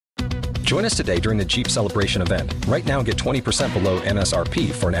Join us today during the Jeep Celebration event. Right now, get 20% below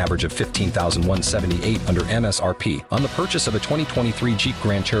MSRP for an average of $15,178 under MSRP on the purchase of a 2023 Jeep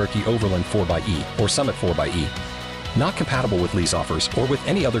Grand Cherokee Overland 4xE or Summit 4xE. Not compatible with lease offers or with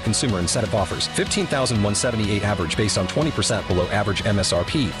any other consumer incentive offers. $15,178 average based on 20% below average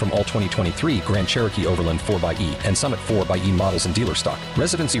MSRP from all 2023 Grand Cherokee Overland 4xE and Summit 4xE models in dealer stock.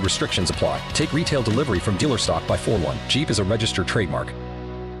 Residency restrictions apply. Take retail delivery from dealer stock by 4/1. Jeep is a registered trademark.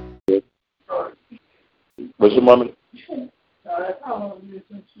 What's your mama?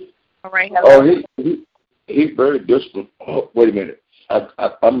 All right. Oh, he's very distant. Oh, wait a minute.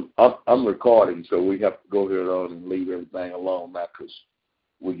 I'm recording, so we have to go here on and leave everything alone now because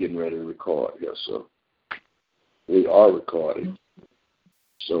we're getting ready to record here. So we are recording.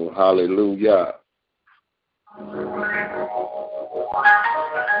 So hallelujah.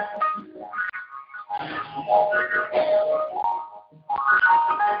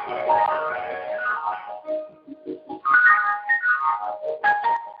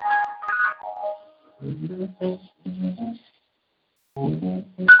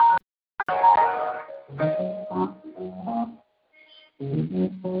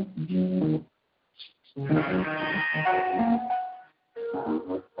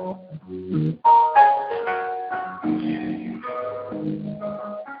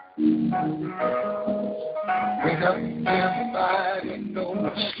 Everybody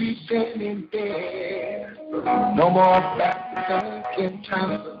knows she's in bed. No more back thinking, time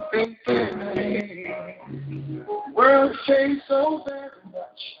to thinking. World changed so very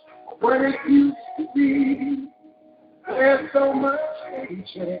much what it used to be. There's so much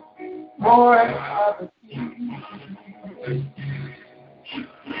hatred, more and poverty.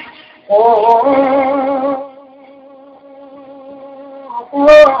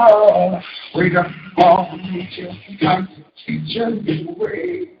 We got all teachers, time to teach them the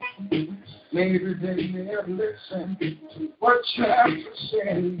way. Maybe they never listen to what you have to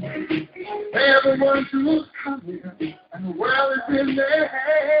say. Everyone who's coming, and the world is in their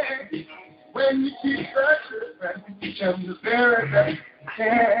hands. When you teach the children, teach them the very best you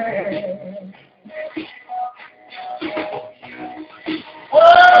can.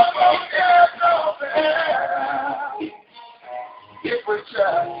 Well, no better. If we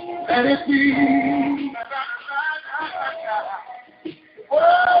just let it be.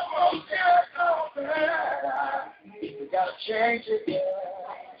 Well, no better. We gotta change it, yeah.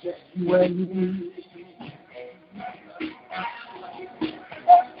 Just you and me.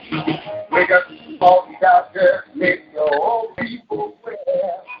 We got folks out there, make your old people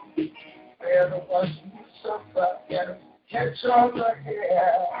well. They're the ones who suffer and catch on the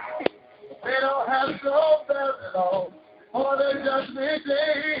hair. They don't have so very long for their judgment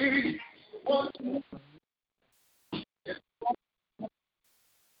day.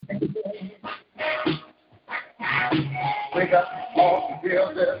 We got all the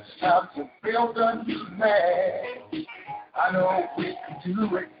builders, time to build a new man. I know we can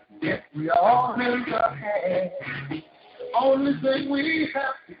do it if we all in the hand. The only thing we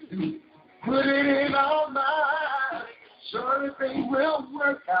have to do, put it in our mind. Sure, things will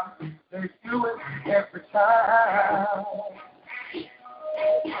work out. They do it every time.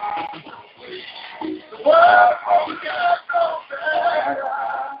 The world won't get no better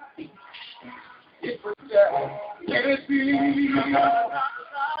if we just let it be. The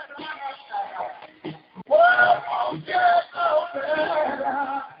world won't get no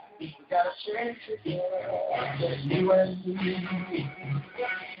better. We gotta change it, yeah. Just you and me.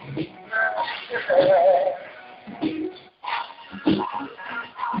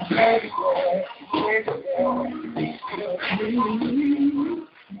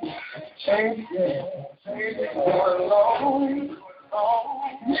 Change it, alone.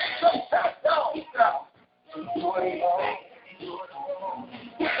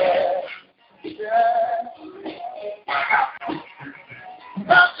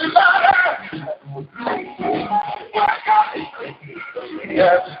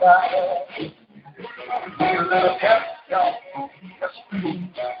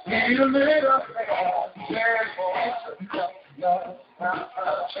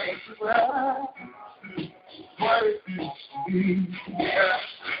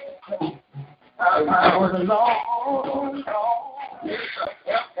 I was alone.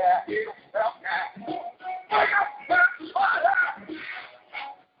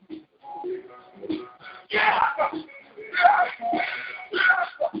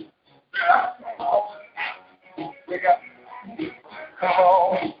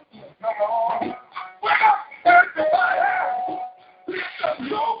 Come on. Wake up, everybody. Listen,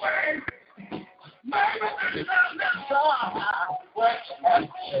 no way. Maybe this is not what you have to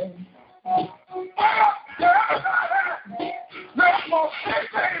say.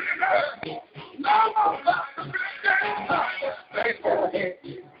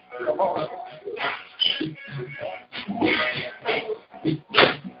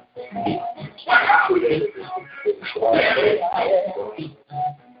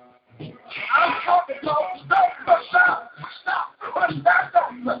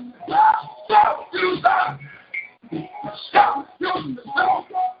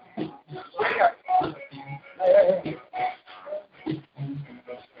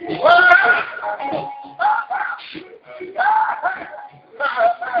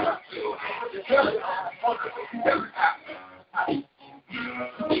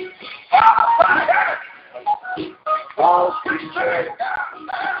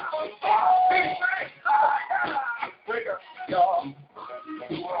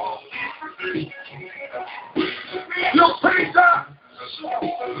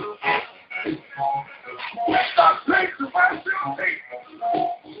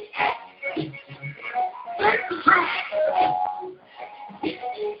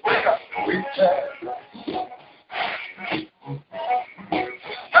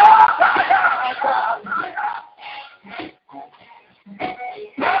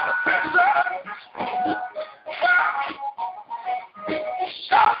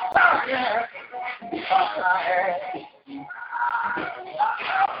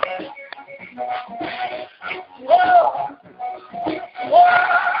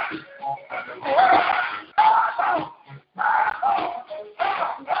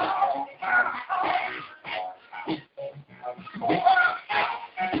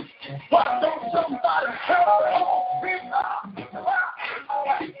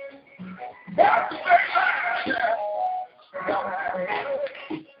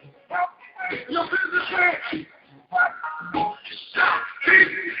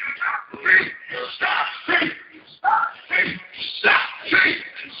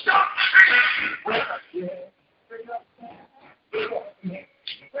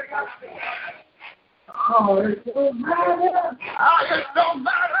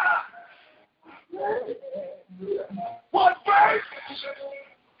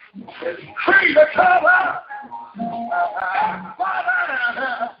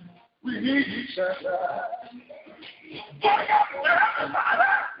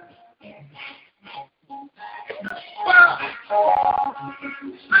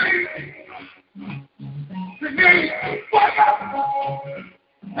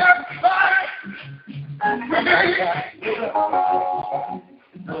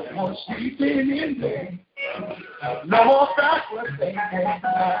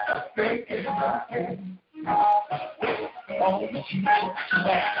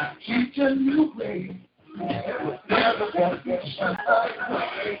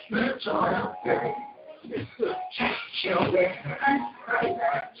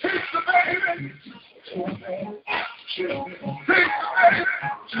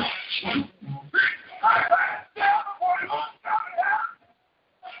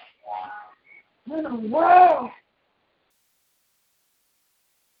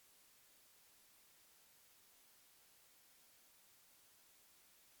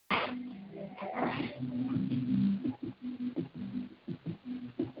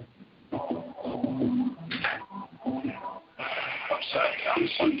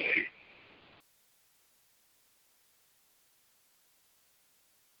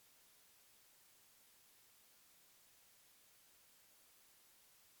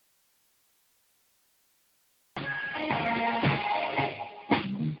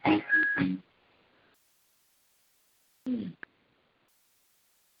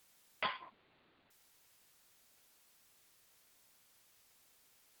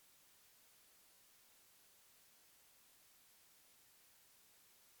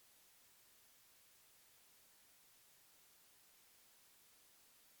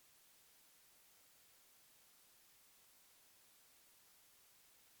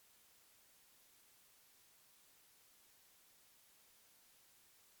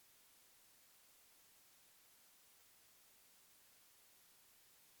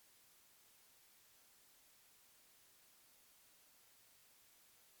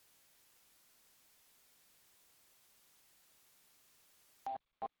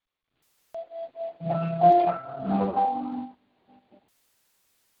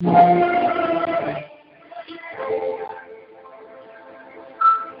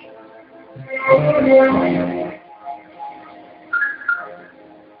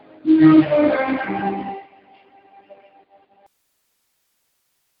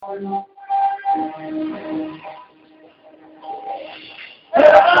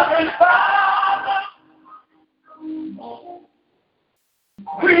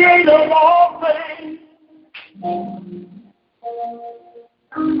 Creator of all things,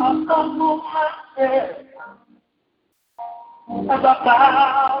 I humble myself as I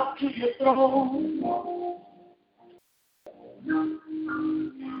bow to your throne.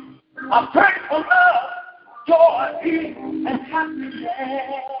 I pray for love, joy, peace, and happiness,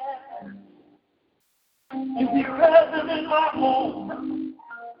 to be present in my home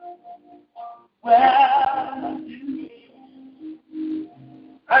where you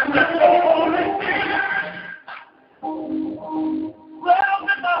and let the Holy Spirit dwell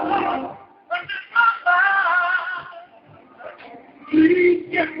in my heart and in my mind. Please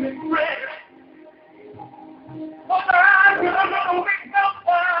give me grace, for I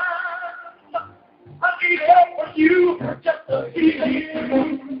Do you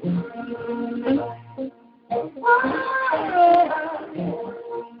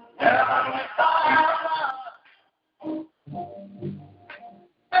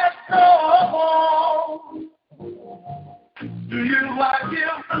like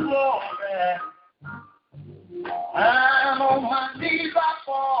him the glory? I'm on my knees, I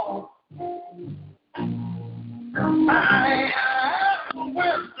fall. I have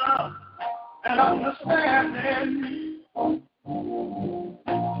wisdom and understanding.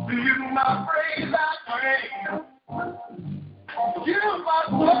 To you my praise I bring. You my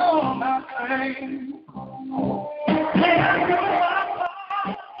soul I sing. And you my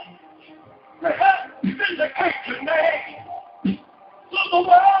love. To help vindicate your name. So the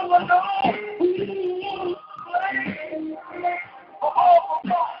world will know who you slay. Oh,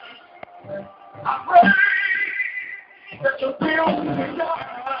 God. I pray that you'll feel me now.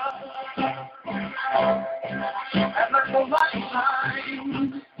 And let your light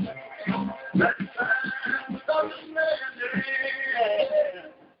shine. Let it shine without understanding.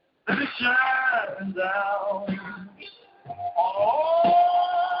 Let it shine down.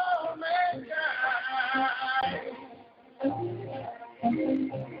 Oh, mankind.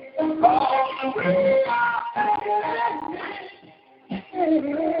 All the way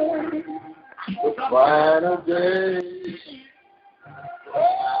the final day.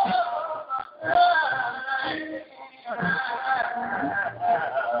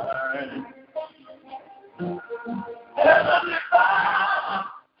 Heavenly Father,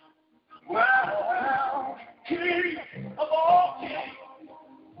 well, King of all kings,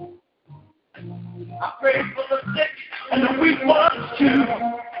 I pray for the sick and the weak ones too.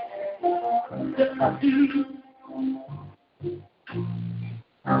 Yes, I do.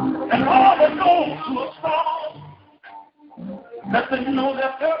 And all of those who are strong, let them know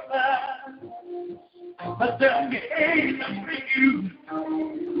that they're bad, but they'll be able for you.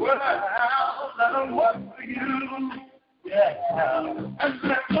 Well, let them work for you. Yeah. And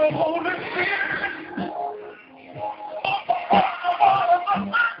let the Holy Spirit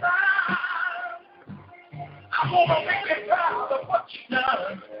I'm going to make you proud of what you've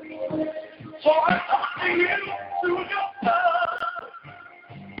done. So I come to you through your blood.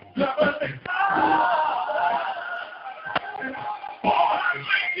 Heavenly Father, oh, I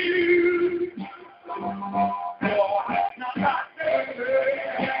thank you. Oh, I not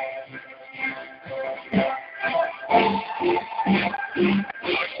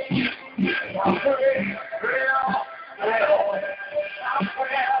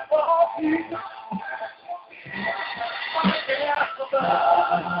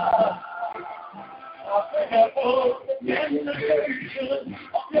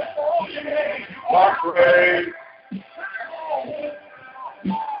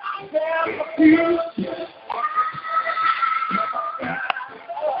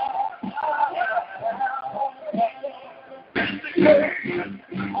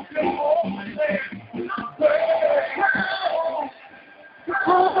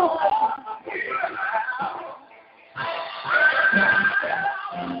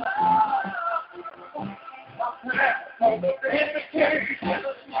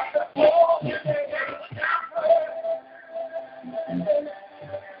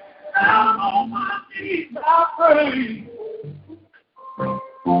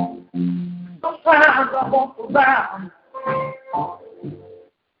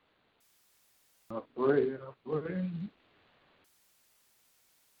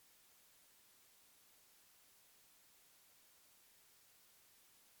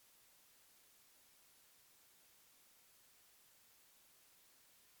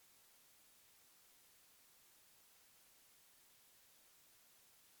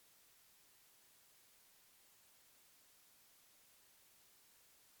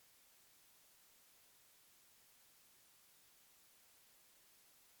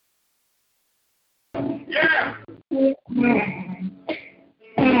yeah.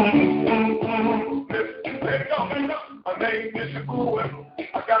 My name is Cool.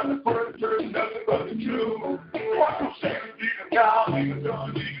 I got the furniture, nothing but the truth. What you say, you can call, you can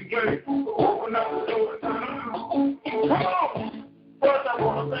done, you can play. Open up the door and turn around. Come on. First, I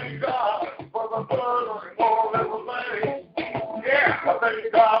want to thank God for the blood on the wall everything. Yeah, I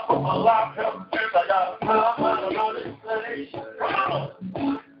thank God for my life, health, and strength. I got a time, I don't know this thing. Come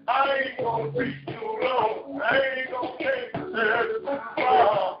on. I ain't gonna preach too long. I ain't gonna take the service too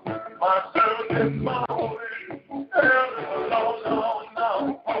far. My servant is my holy.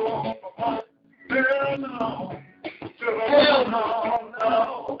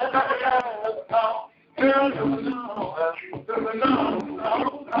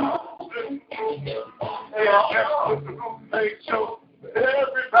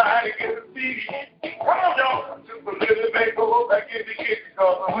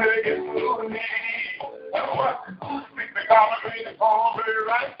 ahead and get through me. What? Think the collar ain't the phone very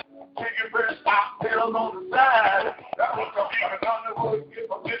right? Take your breath, stop, tails on the side. That was the people on the wood, get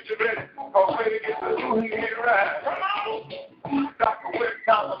my picture ready. Go ahead and get through and get right. Come on. Dr. Wick,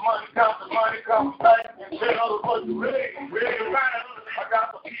 count the money, come back and tell us what you ready. Ready, right? I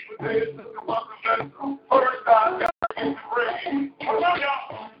got the people there, looking for the best. First, I got to get the bread. Come on,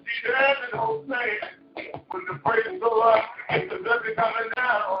 y'all. See, there's an old saying. When the praise go up, the blessing coming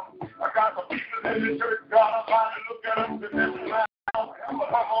down. I got the people in the church, God, I'm about to look at them, the blessing down. Come on.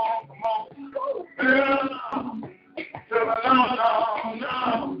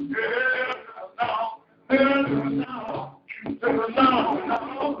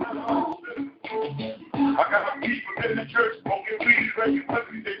 I got people in the church smoking weed, drinking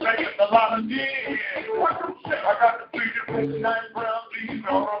pussy, they drinking a lot of gin. I got the preacher with the nice brown leaves,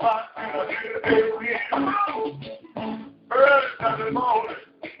 all about early Sunday morning,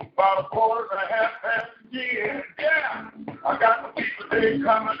 about 1:45 again. Yeah, I got the people they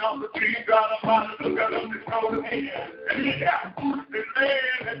coming on the street, got a lot of look at them, they know them in. Yeah, they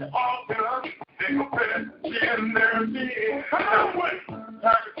laying at the altar, they confess sin their sin. Time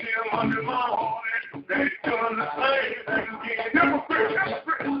to chill Monday morning, they doing the same thing again. Never quit.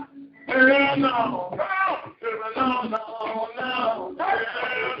 Hell no,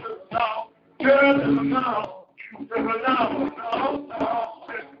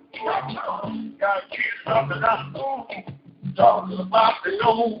 got kids talking about the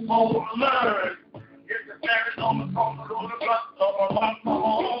old learn. Get the parents on the corner, on the block, on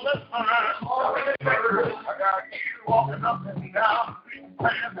the I got kids walking up and down,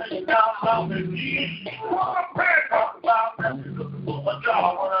 praying down around the knees. I'm praying talk about that. Looking for a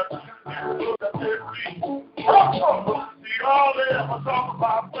job when I look at their feet. See, all they ever talk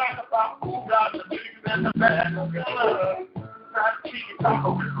about, black about who got the big and the bad. Not keep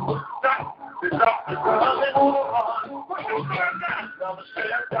talking with stop. They talk the girl, they won't run. What you doing now? I'm a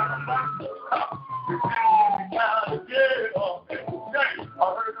share down my they say down the jail. I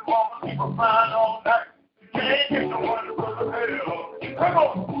heard the mama people crying all night. Can't get no one to go to hell. Come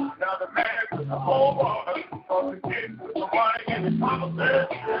on. Now the man with the whole boy, cause the kid with the money in the mama said,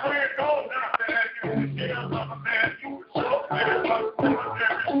 we ain't going down there. You can jail on the man. You were so bad, but the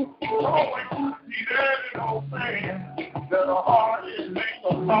cemetery. Oh, see, there's an old saying that a heart is made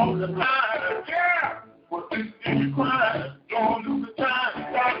of all the time. Yeah. Well, this is crying. Don't lose the time.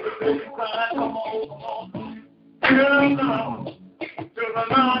 Stop the baby crying. Come on. Hell no.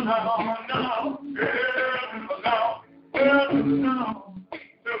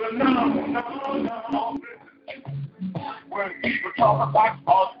 When people talk about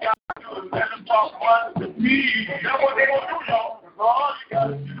all you gotta do is let them talk about to me. That's what they gonna do, y'all. That's all you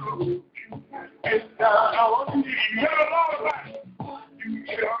gotta do is down on the knee. You hear all about it. You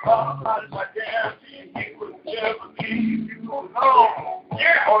hear all about it, my damn team. He would never leave you alone.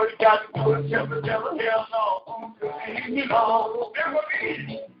 Yeah, all you gotta do is tell the devil, hell no. You know, never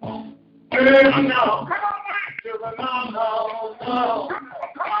leave. Hell no. Come on, man. No.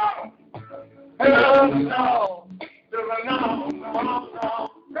 Come on. Hell no. No.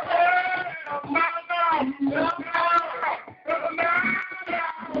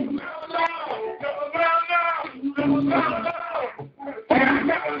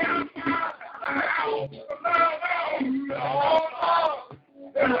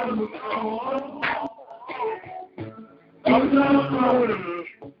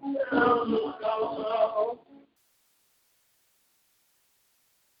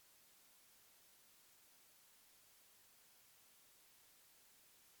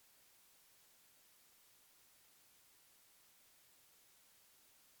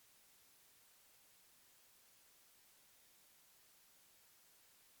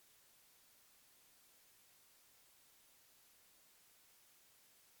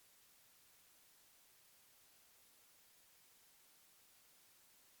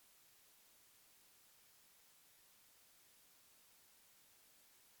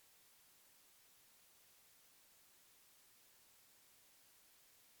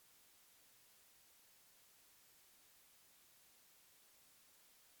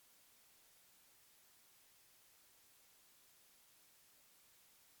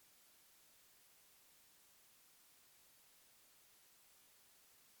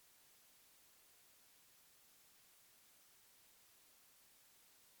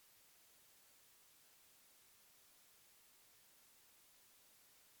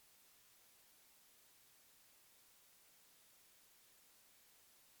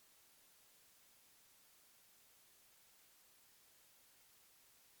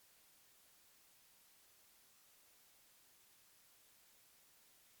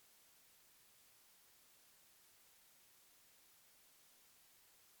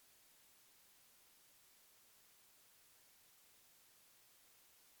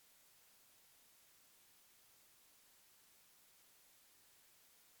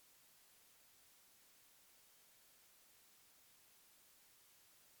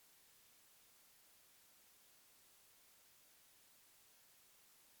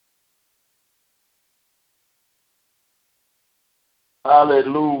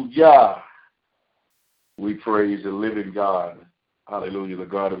 Hallelujah. We praise the living God. Hallelujah, the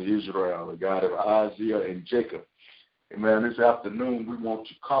God of Israel, the God of Isaiah and Jacob. Amen. This afternoon, we want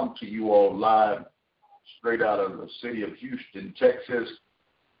to come to you all live, straight out of the city of Houston, Texas.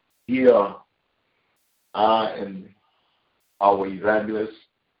 Here, I and our evangelists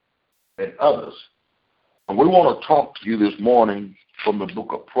and others. And we want to talk to you this morning from the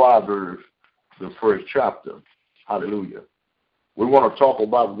book of Proverbs, the first chapter. Hallelujah. We want to talk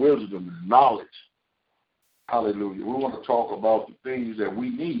about wisdom and knowledge. Hallelujah. We want to talk about the things that we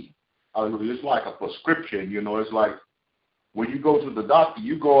need. Hallelujah. It's like a prescription, you know. It's like when you go to the doctor,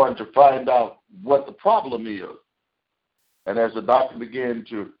 you go in to find out what the problem is. And as the doctor begins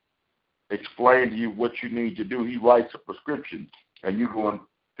to explain to you what you need to do, he writes a prescription, and you go and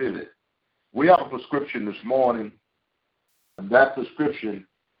fill it. We have a prescription this morning, and that prescription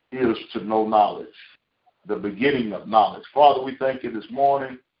is to know knowledge, the beginning of knowledge. Father, we thank you this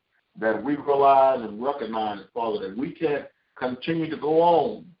morning that we realize and recognize, Father, that we can't continue to go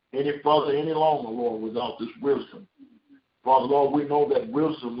on any further, any longer, Lord, without this wisdom. Father, Lord, we know that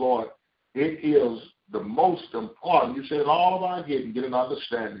wisdom, Lord, it is the most important. You said all of our getting, get an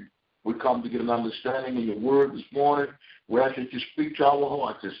understanding. We come to get an understanding in your word this morning. We ask that you speak to our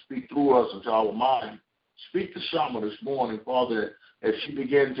hearts and speak through us and to our mind. Speak to Summer this morning, Father, as she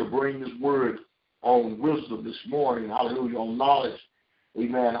begins to bring this word on wisdom this morning, hallelujah, on knowledge.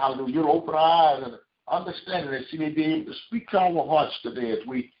 Amen. Hallelujah. You'll open our eyes and understanding that she may be able to speak to our hearts today as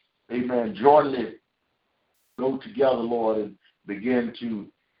we, amen, jointly go together, Lord, and begin to,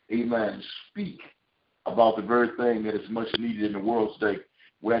 amen, speak about the very thing that is much needed in the world today.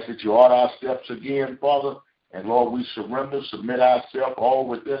 We ask that you order our steps again, Father, and Lord, we surrender, submit ourselves all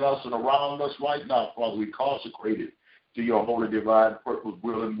within us and around us right now, Father. We consecrate it to your holy, divine purpose,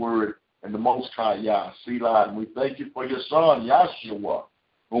 will, and word, and the Most High, Yah, Selah. And we thank you for your Son, Yahshua,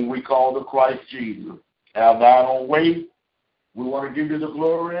 whom we call the Christ Jesus. Have thine own way. We want to give you the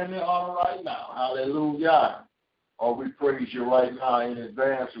glory and the honor right now. Hallelujah. Oh, we praise you right now in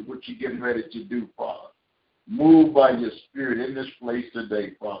advance of what you're getting ready to do, Father. Move by your Spirit in this place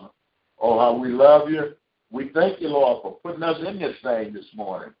today, Father. Oh, how we love you. We thank you, Lord, for putting us in this thing this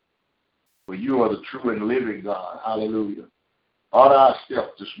morning. For you are the true and living God. Hallelujah. Order our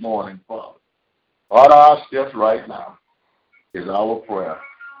steps this morning, Father. Order our steps right now is our prayer.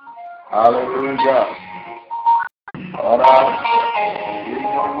 Hallelujah. Order our steps in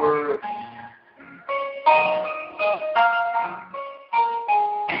your word.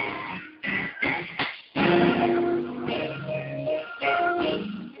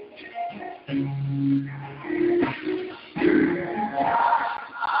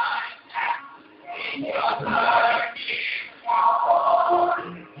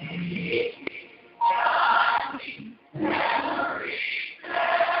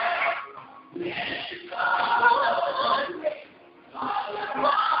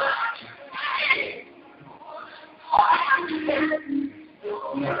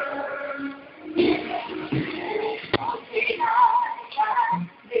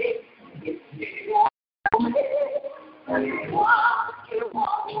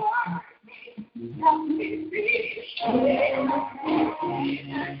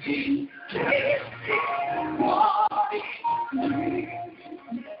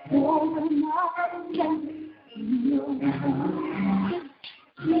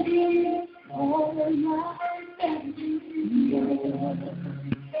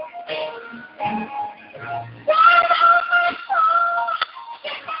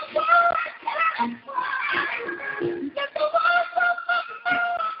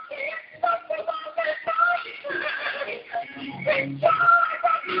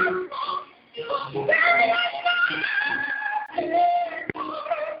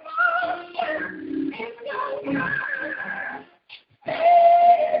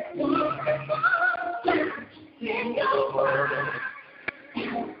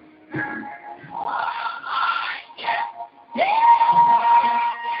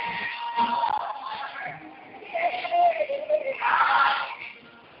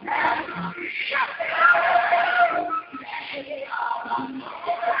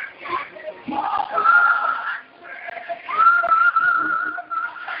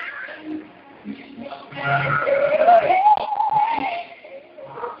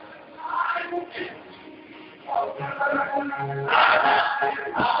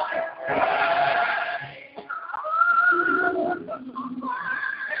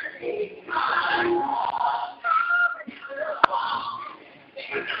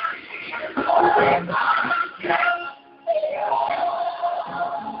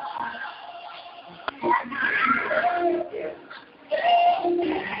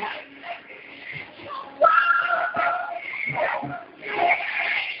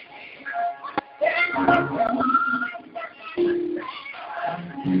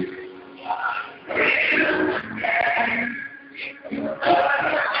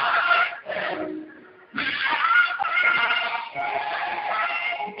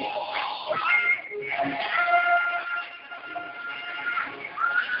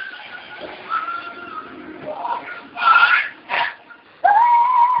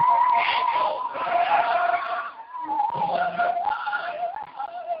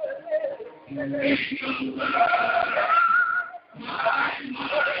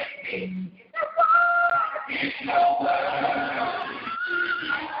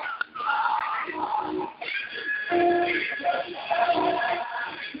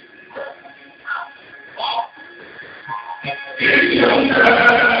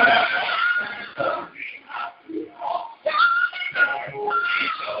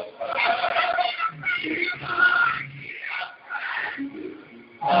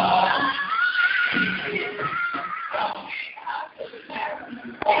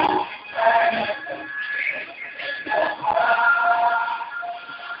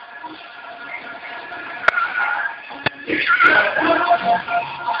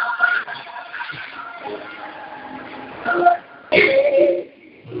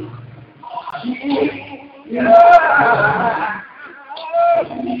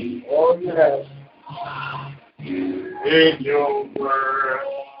 Oh, yes. In your word.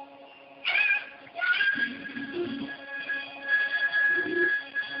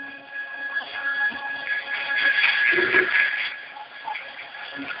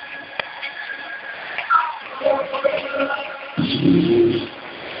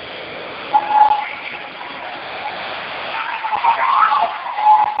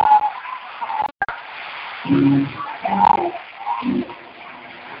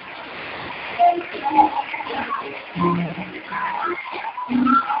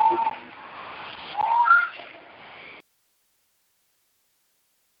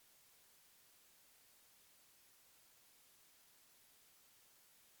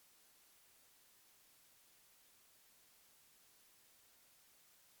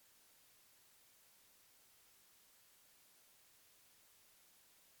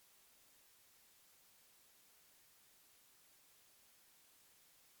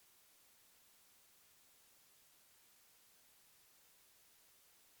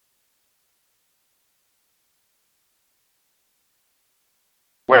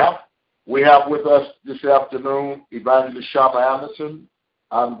 Well, we have with us this afternoon Evangelist Shama Anderson.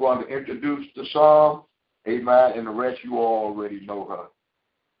 I'm going to introduce the psalm, amen, and the rest you all already know her.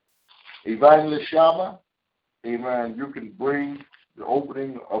 Evangelist Shama, amen, you can bring the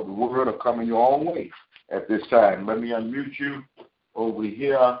opening of the word or come in your own way at this time. Let me unmute you over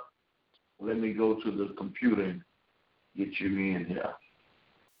here. Let me go to the computer and get you in here.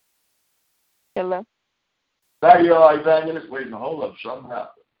 Hello. There you are, Evangelist. Wait, no, hold up. Something happened.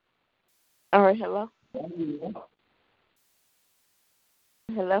 All right, hello.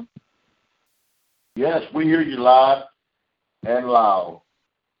 Hello. Yes, we hear you live and loud.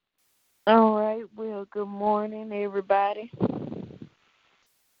 All right, well, good morning, everybody.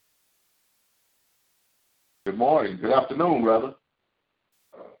 Good morning. Good afternoon, brother.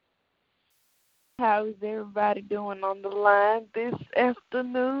 How is everybody doing on the line this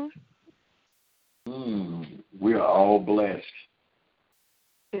afternoon? We are all blessed.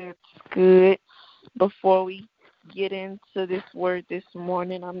 That's good. Before we get into this word this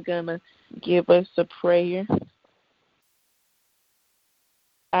morning, I'm going to give us a prayer.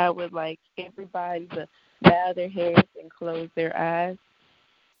 I would like everybody to bow their heads and close their eyes.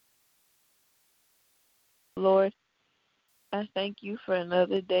 Lord, I thank you for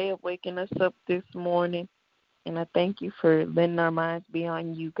another day of waking us up this morning, and I thank you for letting our minds be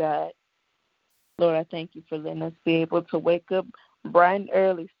on you, God. Lord, I thank you for letting us be able to wake up bright and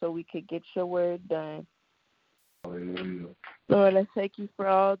early so we could get your word done. Hallelujah. Lord, I thank you for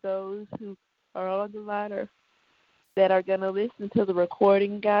all those who are on the line or that are going to listen to the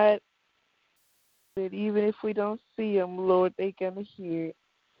recording, God. That even if we don't see them, Lord, they're going to hear it.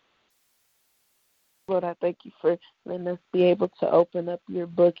 Lord, I thank you for letting us be able to open up your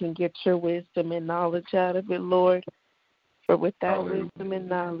book and get your wisdom and knowledge out of it, Lord. For without wisdom and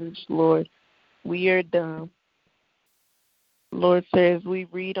knowledge, Lord, we are dumb. Lord, sir, as we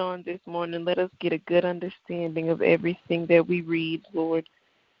read on this morning, let us get a good understanding of everything that we read, Lord.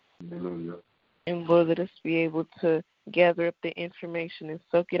 Hallelujah. And Lord, let us be able to gather up the information and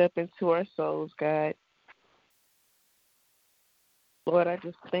soak it up into our souls, God. Lord, I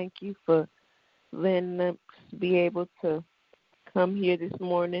just thank you for letting us be able to come here this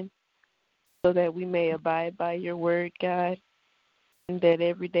morning so that we may abide by your word, God, and that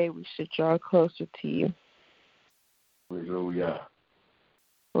every day we should draw closer to you. Hallelujah.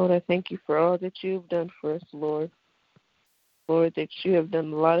 Lord, I thank you for all that you've done for us, Lord. Lord, that you have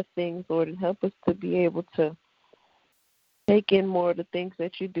done a lot of things, Lord, and help us to be able to take in more of the things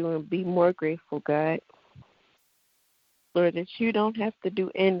that you do and be more grateful, God. Lord, that you don't have to do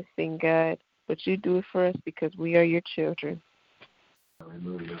anything, God, but you do it for us because we are your children.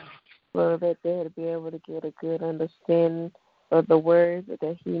 Hallelujah. Lord, that they'll be able to get a good understanding of the word,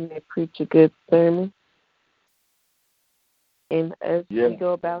 that he may preach a good sermon. And as we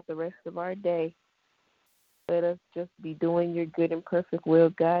go about the rest of our day, let us just be doing your good and perfect will,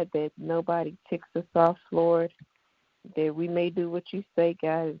 God, that nobody ticks us off, Lord, that we may do what you say,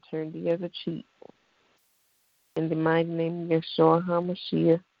 God, and turn the other cheek. In the mighty name of Yeshua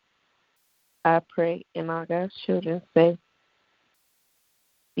HaMashiach, I pray, and all God's children say,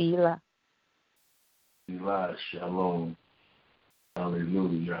 Selah. Selah, shalom.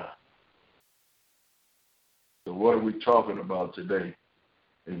 Hallelujah. So what are we talking about today,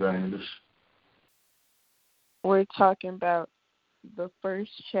 Evangelist? We're talking about the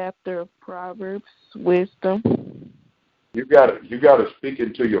first chapter of Proverbs, wisdom. You gotta speak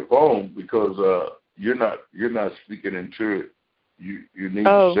into your phone because you're not speaking into it. You need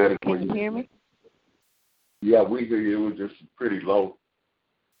to set it. Can you hear me? Yeah, we hear you. It was just pretty low.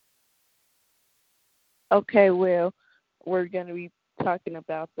 Okay, well, we're going to be talking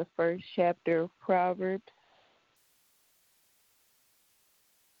about the first chapter of Proverbs.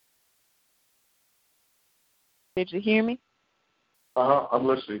 Did you hear me? I'm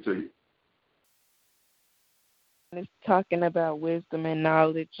listening to you. It's talking about wisdom and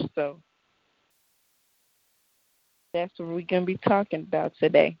knowledge, so that's what we're going to be talking about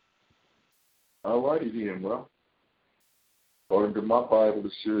today. All righty then, well. According to my Bible,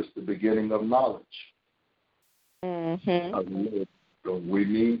 it says the beginning of knowledge. Mm-hmm. So we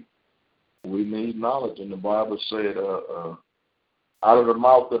need knowledge, and the Bible said, out of the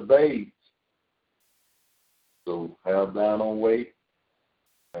mouth of babes. So have thine own way,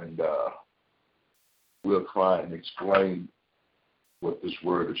 and we'll try and explain what this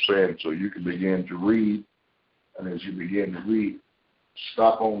word is saying, so you can begin to read. And as you begin to read,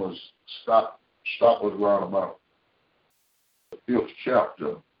 stop us around about the 5th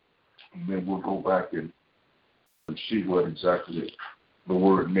chapter, and then we'll go back and see what exactly the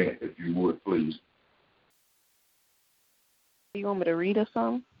word meant, if you would, please. You want me to read or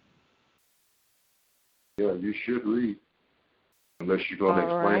something? Yeah, you should read. Unless you're going to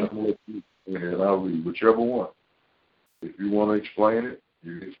explain it, and I'll read whichever one. If you want to explain it,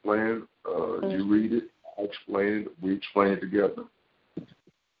 you explain it. You read it, I explain it, we explain it together.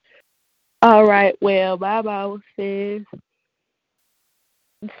 All right, well, my Bible says,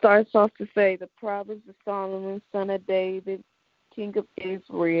 it starts off to say, the Proverbs of Solomon, son of David, king of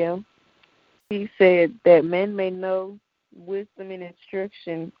Israel. He said that men may know wisdom and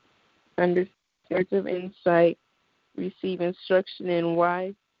instruction, understand words of insight, receive instruction in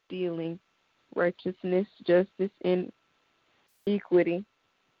wise dealing, righteousness, justice, and equity,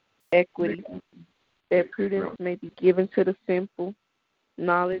 that prudence may be given to the simple,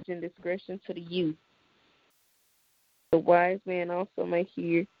 knowledge and discretion to the youth. The wise man also may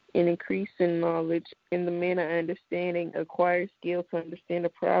hear and increase in knowledge, and the man of understanding acquire skill to understand a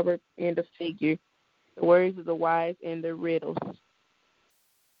proverb and a figure, the words of the wise and their riddles.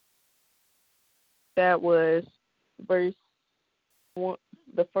 That was verse 1,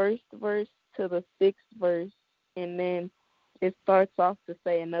 the first verse to the 6th verse, and then it starts off to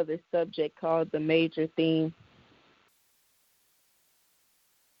say another subject called the major theme.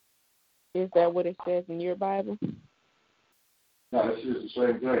 Is that what it says in your Bible? No, it says the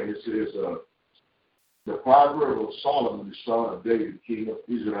same thing. It says the Proverb of Solomon, the son of David, king of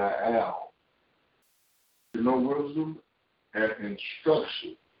Israel, to know wisdom and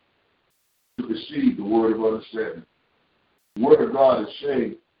instruction to receive the word of understanding. The word of God is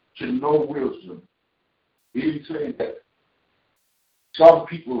saying to know wisdom. He's saying that some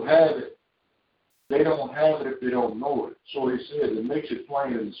people have it. They don't have it if they don't know it. So he says, it makes it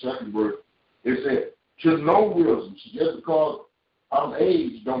plain in the 2nd verse. It said, to know wisdom. So just because I'm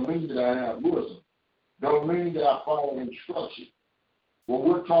aged don't mean that I have wisdom. Don't mean that I follow instruction. What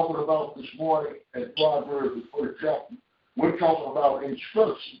we're talking about this morning at Proverbs, the 1st chapter, we're talking about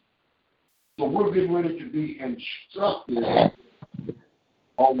instruction. So we're getting ready to be instructed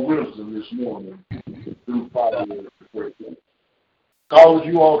on wisdom this morning through Proverbs, the 1st chapter. Callers,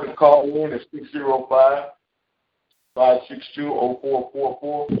 you all can call in at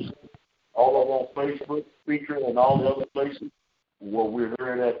 605-562-0444. All of on Facebook, Speaker, and all the other places where we're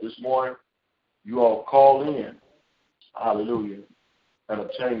hearing at this morning. You all call in, hallelujah, and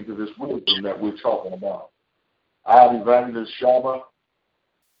obtain to this wisdom that we're talking about. I'm Evangelist Shama.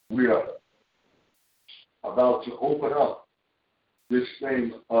 We are about to open up this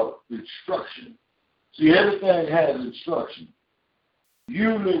thing of instruction. See, everything has instruction.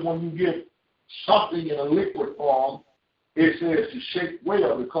 Usually when you get something in a liquid form, it says to shake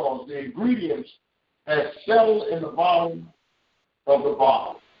well because the ingredients have settled in the bottom of the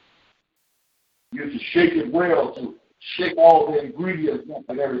bottle. You have to shake it well to shake all the ingredients up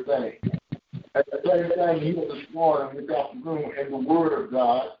and everything. At the same time, here this morning, this afternoon, in the Word of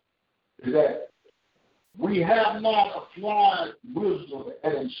God, is that we have not applied wisdom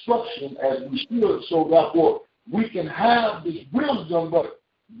and instruction as we should, so therefore we can have this wisdom, but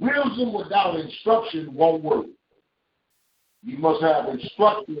wisdom without instruction won't work. You must have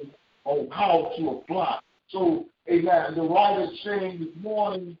instruction on how to apply. So, amen, the writer is saying this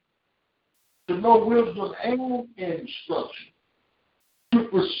morning, to know wisdom and instruction, to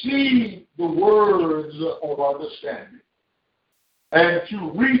perceive the words of understanding, and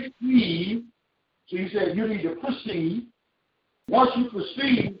to receive. So he said you need to perceive. Once you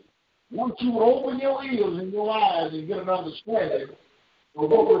perceive, once you open your ears and your eyes and get an understanding of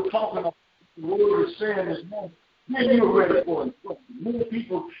what we're talking about, the word is saying this morning, then you're ready for instruction. Many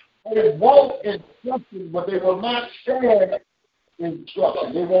people, they want instruction, but they will not stand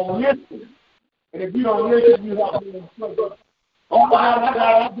instruction. They won't listen. And if you don't listen, you have to instruction. Oh, my God,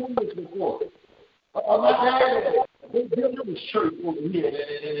 I've done this before. Oh, my God, they've been to the church over here.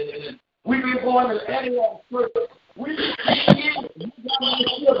 We've been going to Antioch Church. We got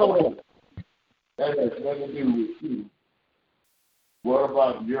to go in. That has nothing to do with you. What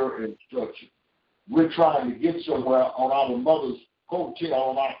about your instruction? We're trying to get somewhere on our mother's coattail,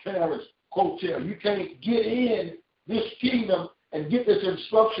 on our parents' coattail. You can't get in this kingdom and get this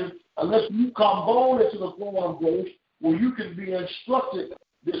instruction unless you come boldly to the throne of grace where you can be instructed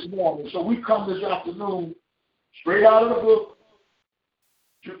this morning. So we come this afternoon straight out of the book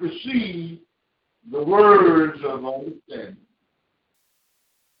to receive the words of understanding,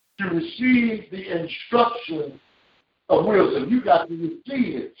 to receive the instruction of wisdom. You got to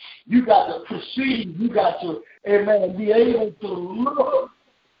receive it. You got to perceive. You got to, amen, be able to look.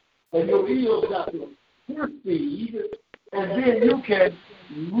 And your ears got to perceive, and then you can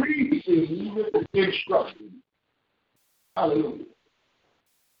receive instruction. Hallelujah.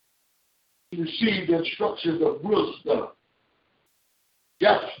 You receive the instructions of wisdom,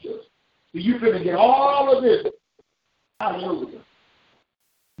 justice. So you're going to get all of this. Hallelujah.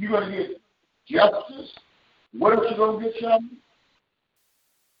 You're going to get justice. What else you going to get, Shaman?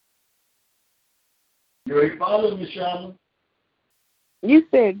 You ain't following me, Shaman. You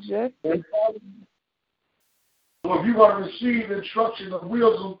said justice. So if you're going to receive instruction of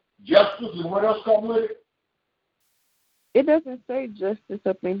wisdom, justice, and what else comes with it? It doesn't say justice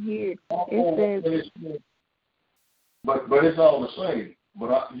up in here. It says. But it's all the same.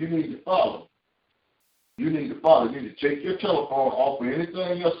 But you need to follow. You need to follow. You need to take your telephone off of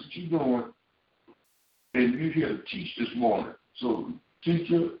anything else that you're doing, and you're here to teach this morning. So,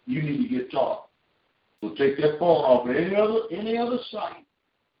 teacher, you need to get taught. So take that phone off of any other site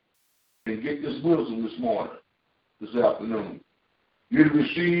and get this wisdom this morning, this afternoon. You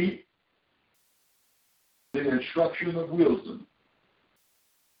receive the instruction of wisdom,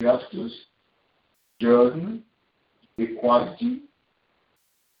 justice, judgment, equality,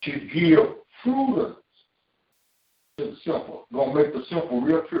 to give prudence to the simple. We're going to make the simple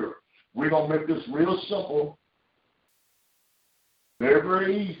real pure. We're going to make this real simple, very,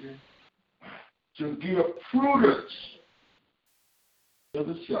 very easy, to give prudence to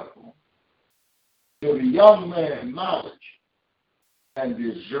the simple, to the young man knowledge and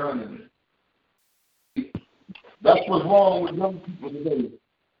discernment. That's what's wrong with young people today.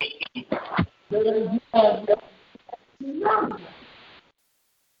 They have none.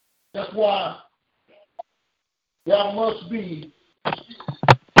 That's why there must be head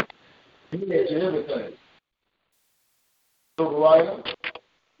to everything. So the writer,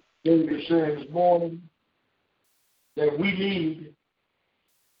 David is saying this morning that we need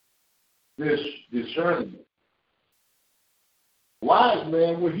this discernment. Wise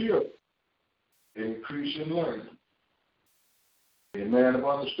man will hear and increase in learning. A man of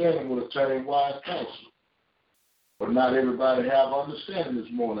understanding will attain wise counsel. But not everybody have understanding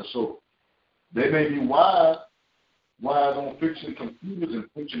this morning. So they may be wise on fixing computers and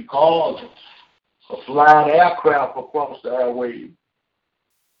fixing cars or flying aircraft across the airwaves.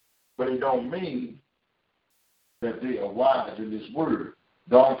 But it don't mean that they are wise in this word.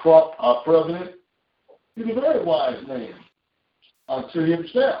 Donald Trump, our president, he's a very wise man unto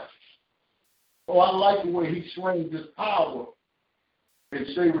himself. Oh, I like the way he swings his power and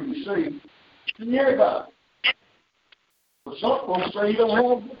say what he says to everybody. But some folks say he don't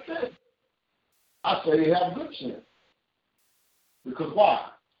have good sense. I say they have good sense. Because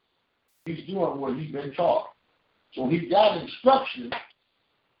why? He's doing what he's been taught. So he got instruction.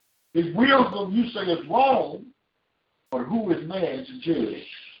 His wisdom, you say, is wrong, but who is man to judge?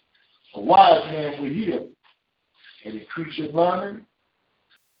 A wise man will hear and increase in learning.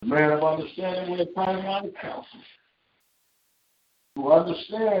 A man of understanding will attain wise counsel. to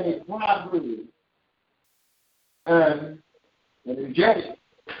understand it properly and energetic.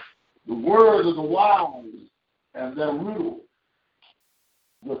 The words of the wise and their riddle.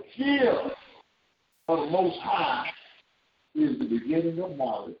 The fear of the Most High is the beginning of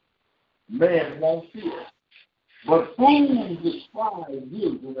knowledge. Man won't fear. But fools despise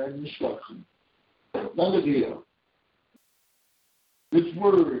wisdom and instruction. Now look here. This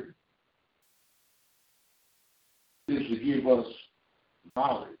word is to give us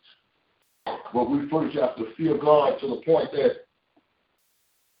knowledge. But we first have to fear God to the point that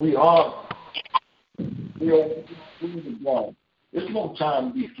we are God. There's no time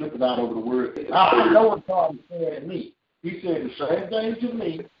to be flipping out over the word. I know what God is saying to me. He said the same thing to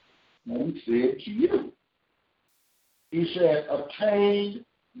me when he said to you. He said, obtain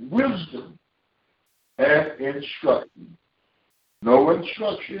wisdom and instruction. No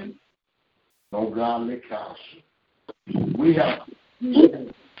instruction, no godly counsel. We can't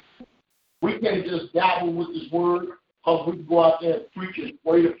just dabble with this word because we can go out there and preach and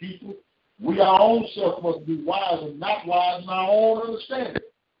sway the people. We our own self must be wise and not wise in our own understanding.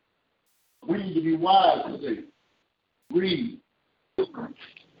 We need to be wise today. Read.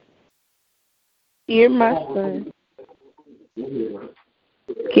 Hear my son.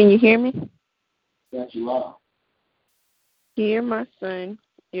 Can you hear me? That's you loud. Hear my son,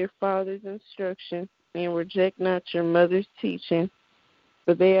 your father's instruction, and reject not your mother's teaching,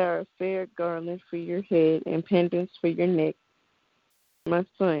 for they are a fair garland for your head and pendants for your neck. My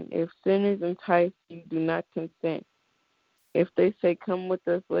son, if sinners entice you, do not consent. If they say, come with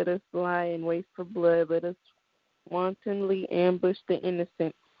us, let us lie and wait for blood. Let us wantonly ambush the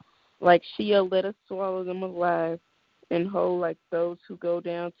innocent. Like Sheol, let us swallow them alive, and whole like those who go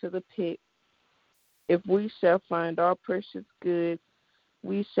down to the pit. If we shall find all precious goods,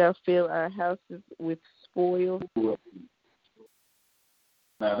 we shall fill our houses with spoil.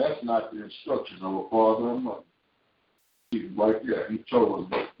 Now, that's not the instruction of a father and mother. Right there, he told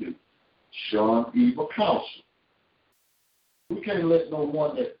us not to shun evil counsel. We can't let no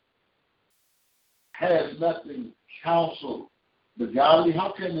one that has nothing counsel the godly.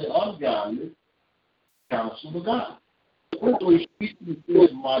 How can the ungodly counsel the godly? So he speaks and says,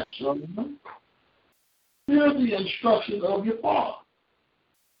 my son, hear the instruction of your father.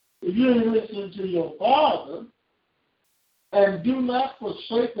 If you listen to your father and do not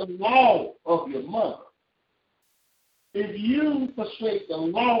forsake the law of your mother, if you forsake the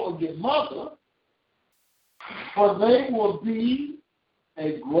law of your mother, for they will be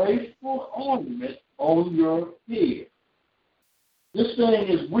a graceful ornament on your head. This thing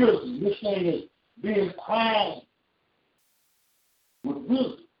is wisdom. This thing is being crowned with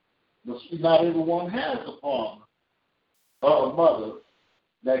wisdom. But see, not everyone has a father or a mother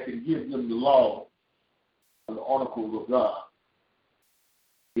that can give them the law and the oracles of God.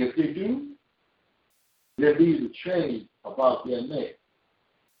 If they do, there be a chain about their neck.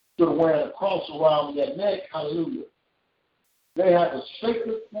 So they're wearing a cross around their neck, hallelujah. They have a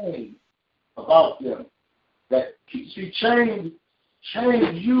sacred thing about them that, see, chains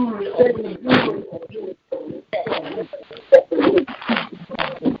usually open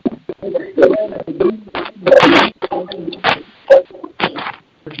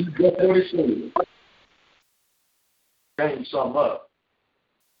chain something up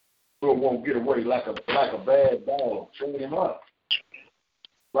so it won't get away like a bad dog. Chain him up.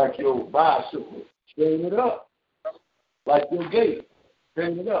 Like your bicycle, chain it up. Like your gate,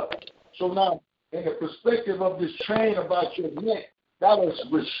 chain it up. So now, in the perspective of this chain about your neck, that is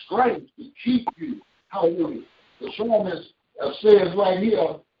restraint to keep you. Hallelujah. The psalmist says right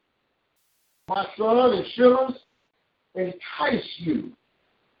here, my son and sinners entice you.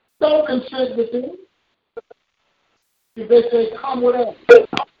 Don't consent with them. If they say, come with us,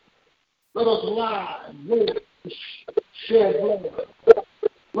 let us lie and wait to shed blood.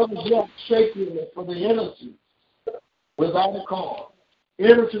 Let us walk sacredly for the innocent without a cause.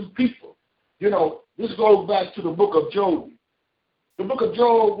 Innocent people. You know, this goes back to the book of Job. The book of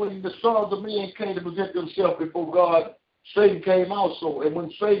Job, when the sons of men came to present themselves before God, Satan came also. And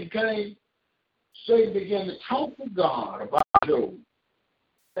when Satan came, Satan began to talk to God about Job.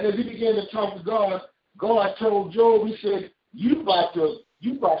 And as he began to talk to God, God told Job, he said, you about to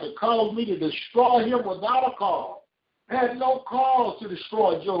cause me to destroy him without a cause. Had no cause to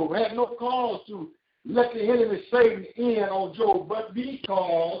destroy Job. Had no cause to let the enemy Satan in on Job. But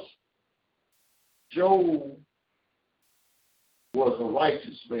because Job was a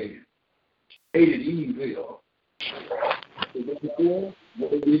righteous man, hated evil.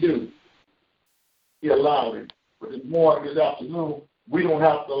 What did he do? He allowed it. But this morning, this afternoon, we don't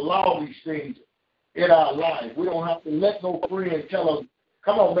have to allow these things in our life. We don't have to let no friend tell us,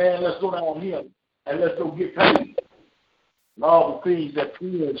 come on, man, let's go down here and let's go get paid. And all the things that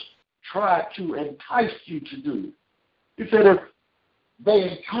friends try to entice you to do. He said if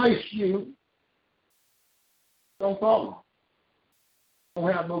they entice you, don't follow.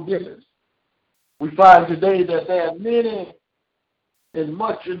 Don't have no business. We find today that there are many and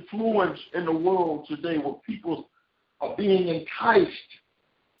much influence in the world today where people are being enticed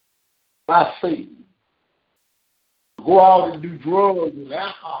by Satan. Go out and do drugs and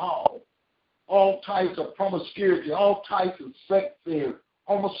alcohol, all types of promiscuity, all types of sex and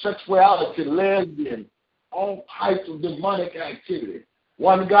homosexuality, lesbian, all types of demonic activity.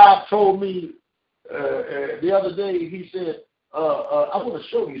 One guy told me the other day, he said, I want to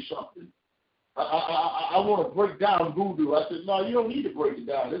show you something. I want to break down voodoo. I said, no, you don't need to break it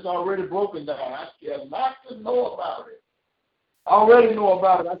down. It's already broken down. I care not to know about it. I already know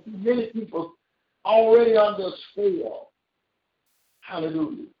about it. I see many people already under a spell.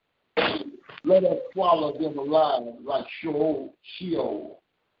 Hallelujah. Let us swallow them alive like Sheol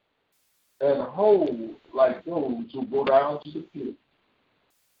and whole like those who go down to the pit.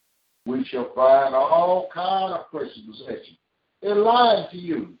 We shall find all kind of precious possessions. They're lying to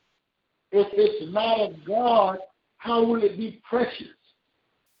you. If it's not of God, how will it be precious?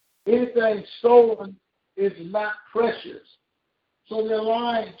 Anything stolen is not precious. So they're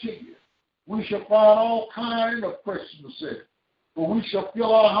lying to you. We shall find all kind of precious possessions. For we shall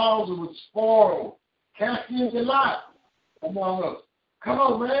fill our houses with spoil, casting and lie among us. Come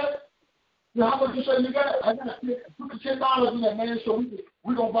on, man. You know, how much you say you got? I got put the $10 in there, man, so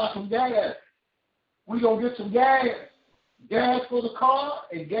we're going to buy some gas. We're going to get some gas. Gas for the car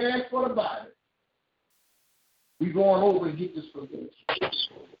and gas for the body. We're going over and get this possession.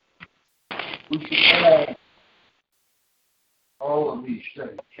 We should have all of these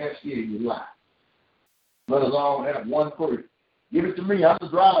things. Cascade your life. Let us all have one person. Give it to me. I'm the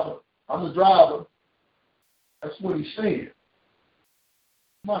driver. I'm the driver. That's what he's saying.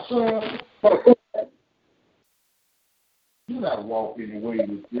 My son, you're not walking the way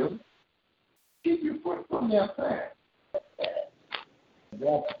you feel. Keep your foot from that path.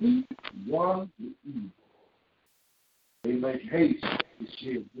 That feet run to evil. They make haste to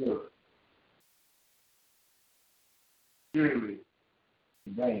shed blood. Surely,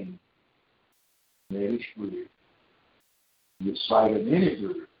 in vain, that is free. The sight of any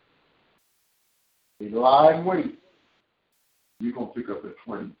good. They lie in wait. You're going to pick up at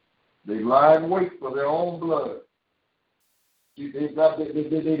 20. They lie in wait for their own blood. See, they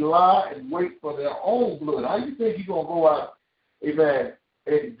lie and wait for their own blood. How do you think you're going to go out, amen,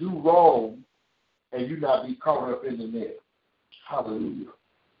 and do wrong and you not be caught up in the net? Hallelujah.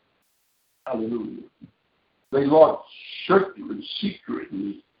 Hallelujah. They lord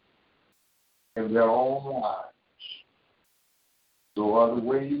secretly in their own lives. So are the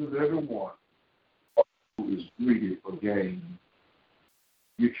ways of everyone who is greedy for gain.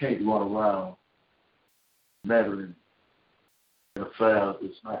 You can't run around meddling in affairs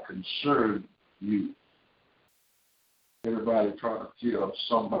that's not concerned you. Everybody trying to tell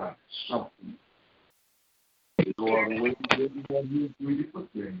somebody something. So are the ways of everyone who is greedy for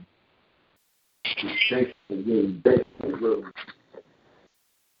gain. To take away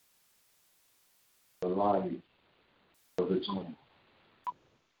the life of its own.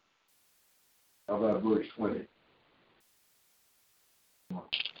 How about verse 20?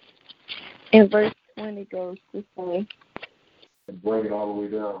 And verse 20 goes to say, and bring it all the way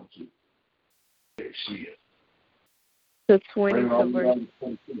down to see it. To 20 to verse.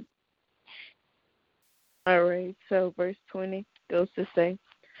 All right, so verse 20 goes to say,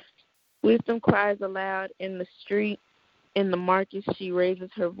 wisdom cries aloud in the street, in the market she raises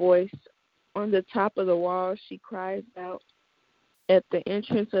her voice. On the top of the wall she cries out. At the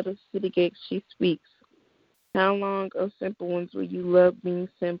entrance of the city gate she speaks. How long, O simple ones, will you love being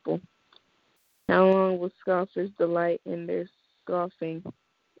simple? How long will scoffers delight in their scoffing,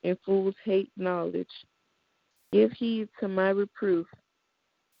 and fools hate knowledge? Give heed to my reproof.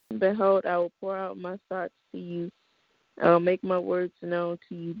 Behold, I will pour out my thoughts to you. I will make my words known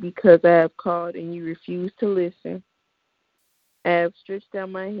to you, because I have called and you refuse to listen. I have stretched out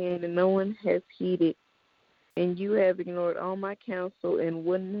my hand and no one has heeded, and you have ignored all my counsel and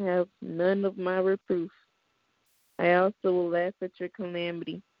wouldn't have none of my reproof. I also will laugh at your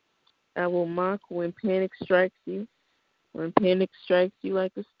calamity. I will mock when panic strikes you, when panic strikes you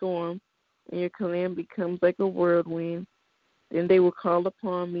like a storm, and your calamity comes like a whirlwind. Then they will call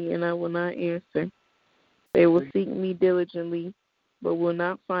upon me, and I will not answer. They will seek me diligently, but will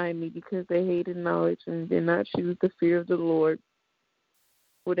not find me, because they hated knowledge and did not choose the fear of the Lord.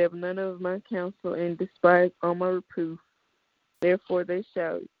 would have none of my counsel, and despise all my reproof. Therefore they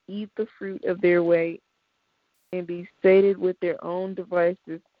shall eat the fruit of their way, and be sated with their own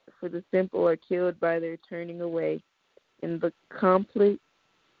devices. For the simple are killed by their turning away, and the complacence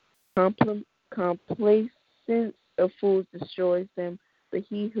of fools destroys them. But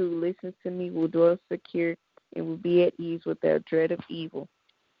he who listens to me will dwell secure and will be at ease without dread of evil.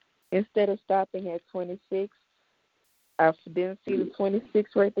 Instead of stopping at 26, I didn't see the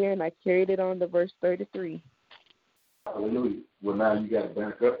 26 right there, and I carried it on to verse 33. Hallelujah. Well, now you got to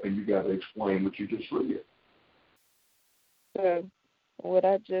back up and you got to explain what you just read. So what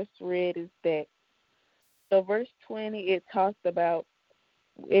I just read is that, so verse 20, it talks about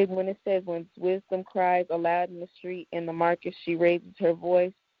it when it says, when wisdom cries aloud in the street, in the market she raises her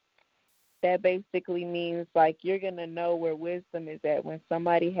voice. That basically means like you're going to know where wisdom is at. When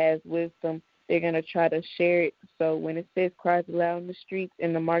somebody has wisdom, they're going to try to share it. So when it says cries aloud in the streets,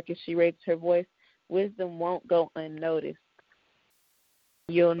 in the market she raises her voice, wisdom won't go unnoticed.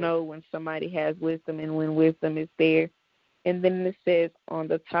 You'll know when somebody has wisdom and when wisdom is there. And then it says, on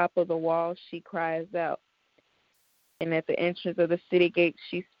the top of the wall she cries out, and at the entrance of the city gate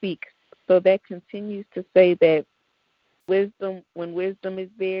she speaks. So that continues to say that wisdom, when wisdom is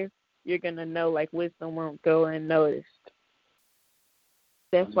there, you're going to know like wisdom won't go unnoticed.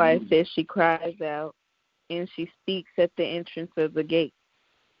 That's why it says she cries out and she speaks at the entrance of the gate.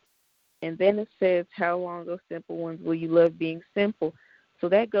 And then it says, how long, O simple ones, will you love being simple? So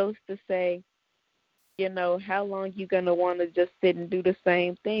that goes to say, you know, how long you going to want to just sit and do the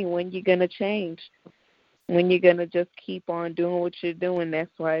same thing? When you going to change? When you're going to just keep on doing what you're doing?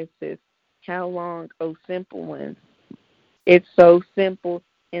 That's why it says, how long, O simple ones? It's so simple,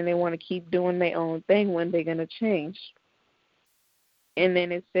 and they want to keep doing their own thing. When they're going to change? And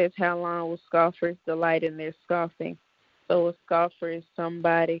then it says, how long will scoffers delight in their scoffing? So a scoffer is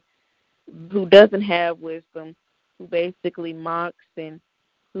somebody who doesn't have wisdom, who basically mocks and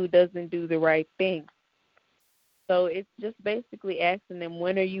who doesn't do the right thing. So it's just basically asking them,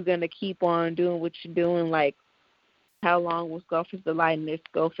 when are you going to keep on doing what you're doing? Like, how long will scoffers delight in their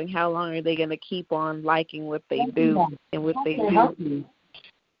scoffing? How long are they going to keep on liking what they do and what they do?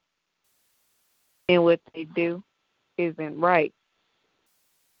 And what they do isn't right.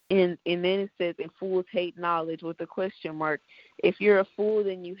 And then it says, and fools hate knowledge with a question mark. If you're a fool,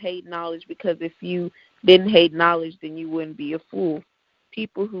 then you hate knowledge, because if you didn't hate knowledge, then you wouldn't be a fool.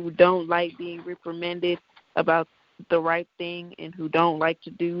 People who don't like being reprimanded about the right thing and who don't like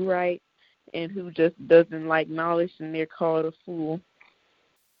to do right and who just doesn't like knowledge, and they're called a fool.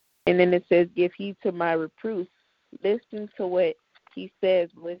 And then it says, give heed to my reproof. Listen to what he says.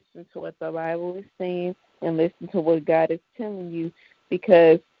 Listen to what the Bible is saying, and listen to what God is telling you,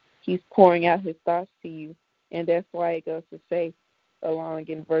 because he's pouring out his thoughts to you. And that's why it goes to say along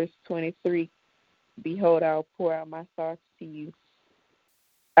in verse 23, behold, I will pour out my thoughts to you.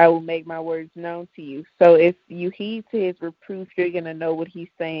 I will make my words known to you. So if you heed to his reproof, you're going to know what he's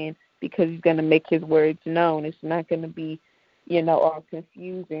saying, because he's going to make his words known. It's not going to be, all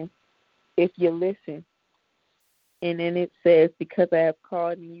confusing if you listen. And then it says, because I have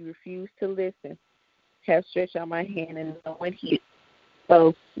called and you refuse to listen, have stretched out my hand and no one heeded.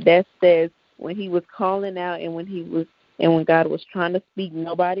 So that says when he was calling out and when God was trying to speak,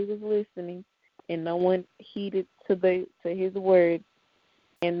 nobody was listening and no one heeded to his word.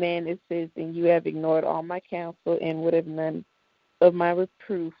 And then it says, and you have ignored all my counsel and would have none of my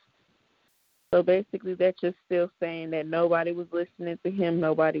reproof. So basically that's just still saying that nobody was listening to him,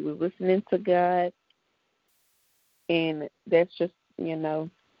 nobody was listening to God. And that's just,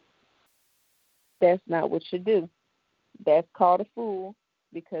 that's not what you do. That's called a fool,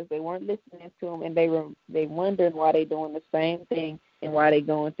 because they weren't listening to him, and they wondering why they doing the same thing and why they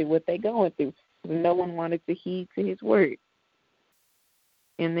going through what they going through. No one wanted to heed to his word.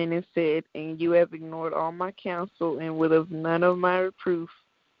 And then it said, and you have ignored all my counsel and would have none of my reproof.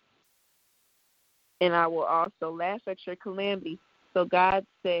 And I will also laugh at your calamity. So God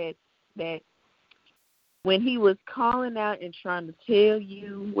said that when he was calling out and trying to tell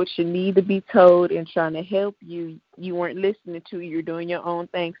you what you need to be told and trying to help you, you weren't listening to you. You're doing your own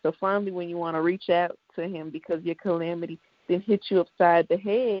thing. So finally, when you want to reach out to him because your calamity then hit you upside the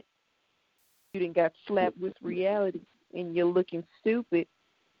head, you done got slapped with reality and you're looking stupid,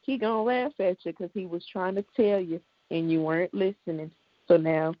 he gonna laugh at you because he was trying to tell you and you weren't listening. So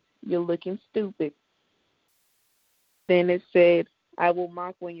now you're looking stupid. Then it said, I will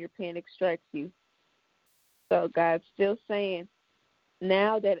mock when your panic strikes you. So God's still saying,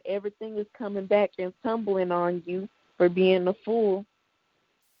 now that everything is coming back and tumbling on you for being a fool,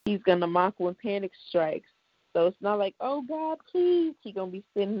 he's going to mock when panic strikes. So it's not like, oh, God, please. He's going to be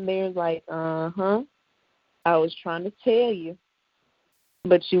sitting there like, I was trying to tell you,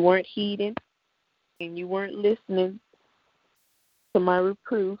 but you weren't heeding and you weren't listening to my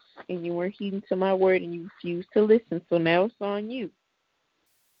reproof and you weren't heeding to my word and you refused to listen. So now it's on you.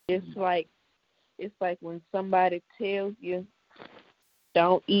 It's like when somebody tells you,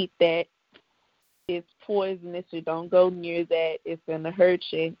 don't eat that, it's poisonous, or don't go near that, it's going to hurt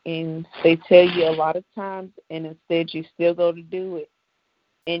you. And they tell you a lot of times, and instead you still go to do it.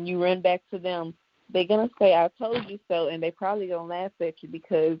 And you run back to them. They're going to say, I told you so, and they probably going to laugh at you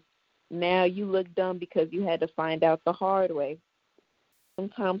because now you look dumb because you had to find out the hard way.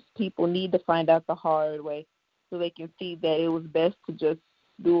 Sometimes people need to find out the hard way so they can see that it was best to just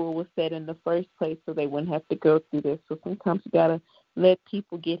do what was said in the first place so they wouldn't have to go through this. So sometimes you got to let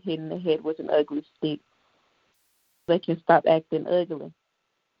people get hit in the head with an ugly stick so they can stop acting ugly.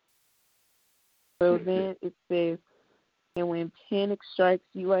 So then it says, and when panic strikes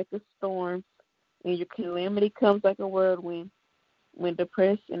you like a storm and your calamity comes like a whirlwind, when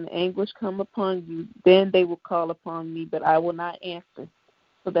depression and anguish come upon you, then they will call upon me, but I will not answer.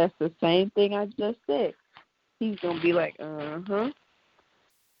 So that's the same thing I just said. He's going to be like,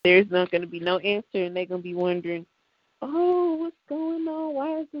 There's not going to be no answer, and they're going to be wondering, oh, what's going on?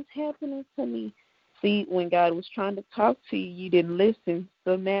 Why is this happening to me? See, when God was trying to talk to you, you didn't listen.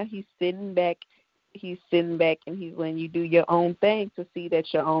 So now he's sitting back and he's letting you do your own thing to see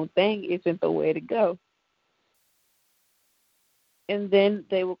that your own thing isn't the way to go. And then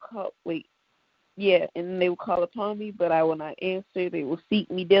they will call upon me, but I will not answer. They will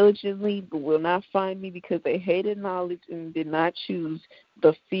seek me diligently, but will not find me because they hated knowledge and did not choose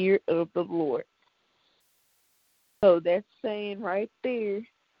the fear of the Lord. So that's saying right there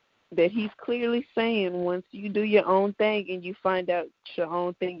that he's clearly saying once you do your own thing and you find out your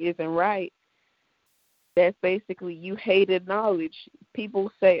own thing isn't right, that's basically you hated knowledge.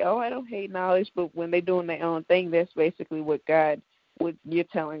 People say, oh, I don't hate knowledge, but when they're doing their own thing, that's basically what you're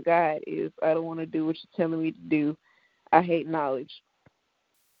telling God is, I don't want to do what you're telling me to do. I hate knowledge.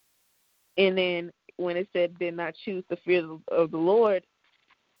 And then when it said did not choose the fear of the Lord,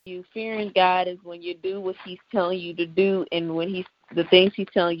 you fearing God is when you do what he's telling you to do, and when the things he's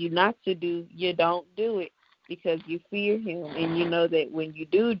telling you not to do, you don't do it because you fear him, and you know that when you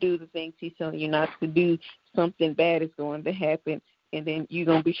do the things he's telling you not to do, something bad is going to happen, and then you're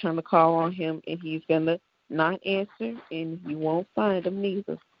going to be trying to call on him, and he's going to not answer, and you won't find him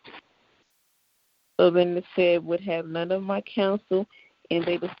neither. So then it said, would have none of my counsel, and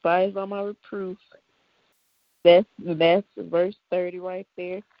they despise all my reproof. That's verse 30 right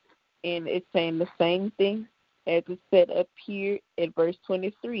there. And it's saying the same thing as it said up here at verse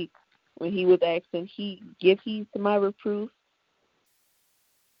 23 when he was asking, give heed to my reproof.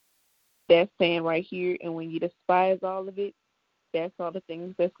 That's saying right here, and when you despise all of it, that's all the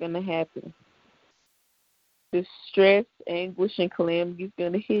things that's going to happen. Distress, anguish, and calamity is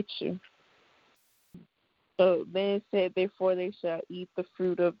going to hit you. So then it said, therefore they shall eat the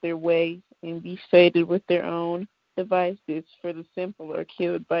fruit of their ways and be sated with their own devices, for the simple are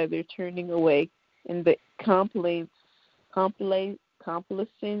killed by their turning away, and the complacent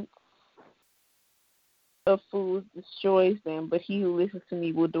of fools destroys them, but he who listens to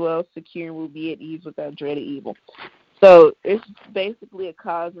me will dwell secure and will be at ease without dread of evil. So it's basically a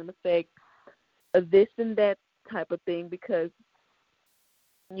cause and effect of this and that type of thing, because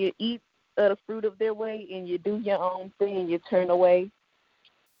you eat the fruit of their way and you do your own thing and you turn away,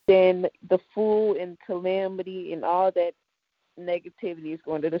 then the fool and calamity and all that negativity is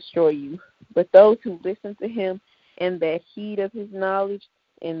going to destroy you. But those who listen to him and that heed of his knowledge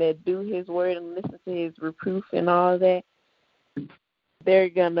and that do his word and listen to his reproof and all that, they're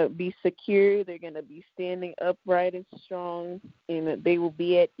going to be secure, they're going to be standing upright and strong, and they will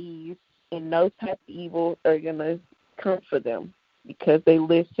be at ease, and no type of evil are going to come for them because they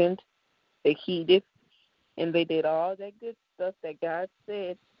listened, they heeded, and they did all that good stuff that God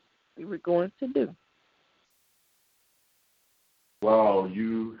said we were going to do. Well,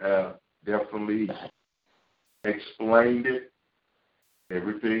 you have definitely explained it.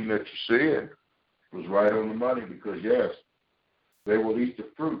 Everything that you said was right on the money because, yes, they will eat the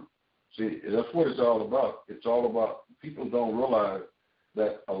fruit. See, that's what it's all about. It's all about, people don't realize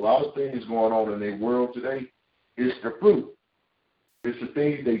that a lot of things going on in their world today is the fruit. It's the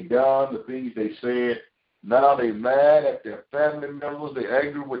things they done, the things they said. Now they're mad at their family members. They're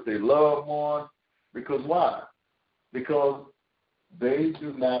angry with their loved ones. Because why? Because they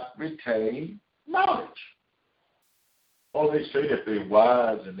do not retain knowledge. Oh, they say that they're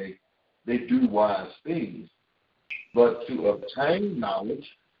wise and they do wise things. But to obtain knowledge,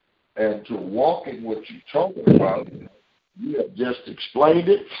 and to walk in what you're talking about. You have just explained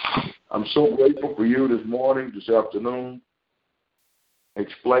it. I'm so grateful for you this morning, this afternoon,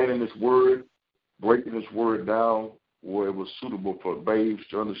 explaining this word, breaking this word down where it was suitable for babes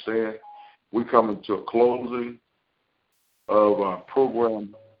to understand. We're coming to a closing of our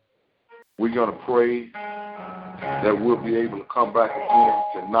program. We're going to pray that we'll be able to come back again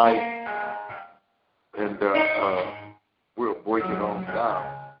tonight, and we'll break it on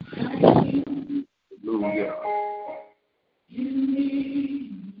down. Hallelujah. We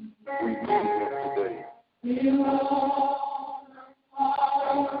need Him today.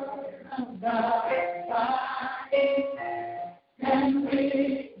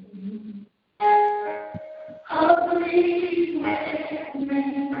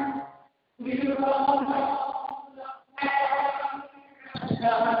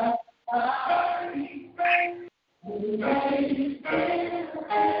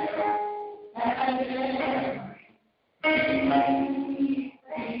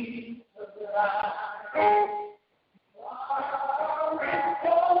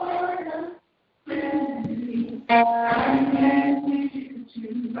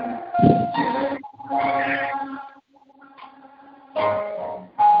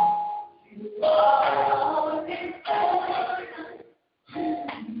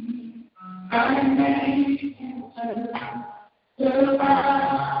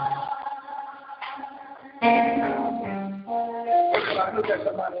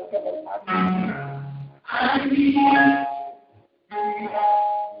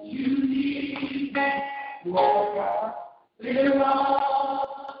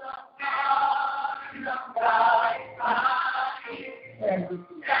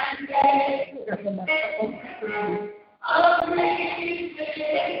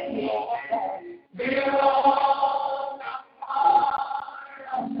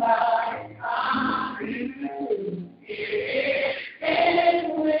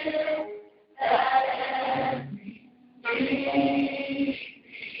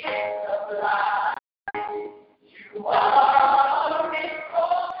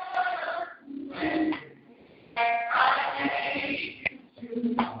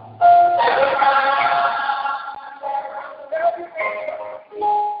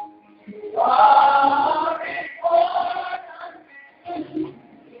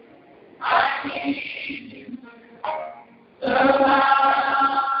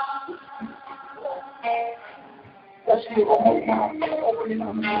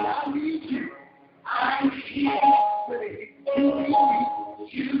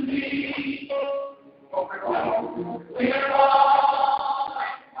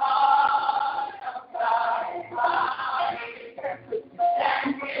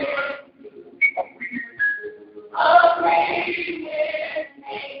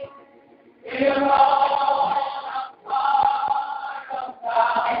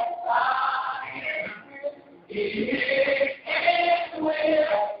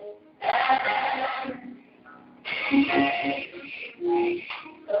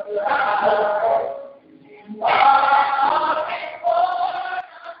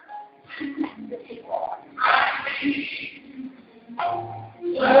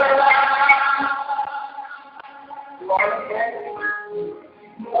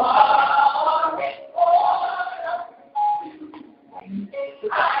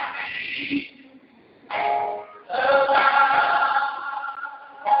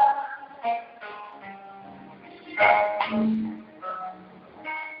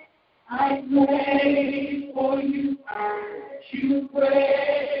 I pray for you. You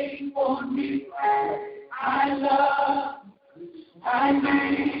pray for me. I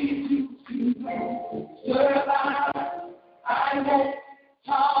need you to survive. I won't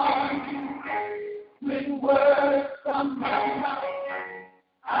harm you with words from my mouth.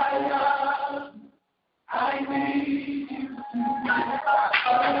 I need you to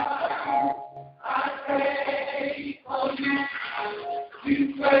survive. I pray for you.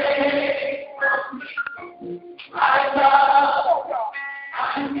 You pray for me. I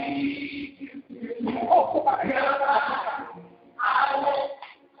need you to survive. I won't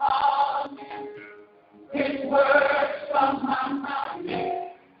harm you with words from my mouth.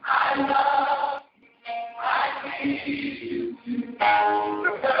 I need you to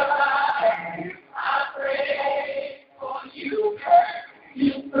survive. I pray for you.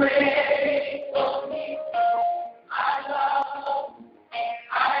 You pray for me.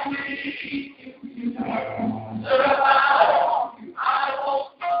 I need you to survive. I won't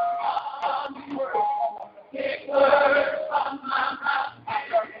harm you with words from my mouth.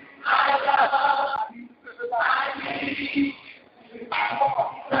 I need you to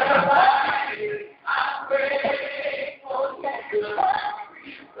survive.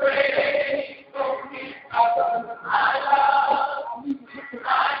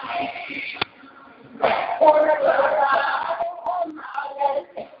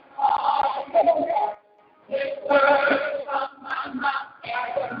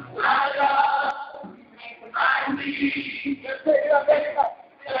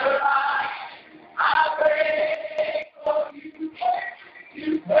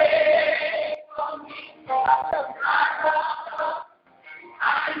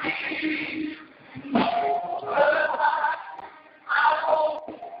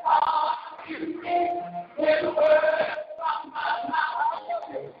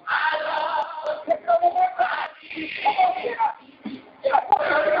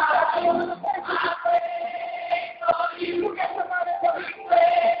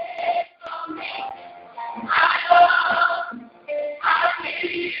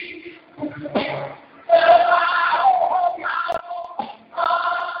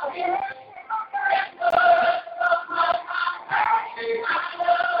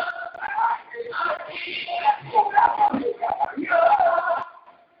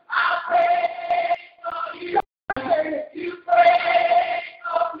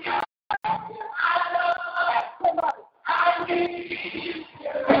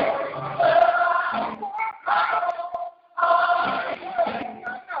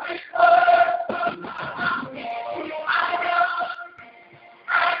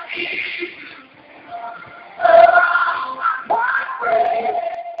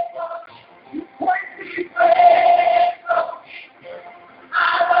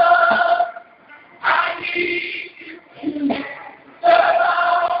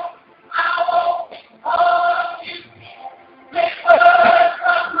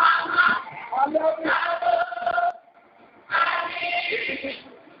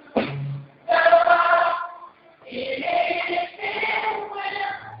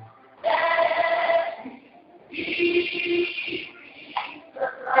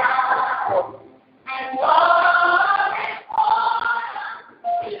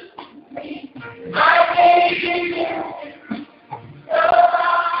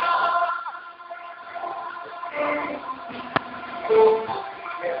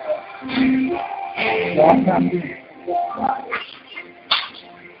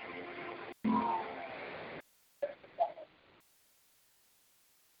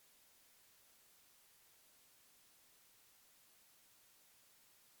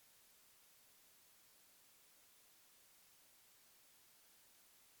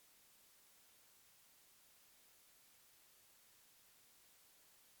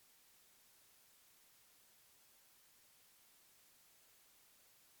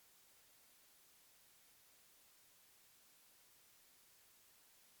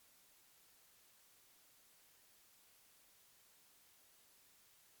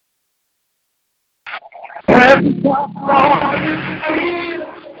 Presence of the Lord is here.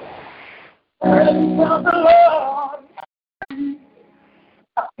 Presence of the Lord.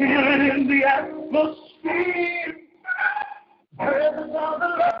 I feel it in the atmosphere. Presence of the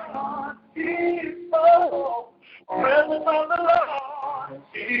Lord is so. Presence of the Lord is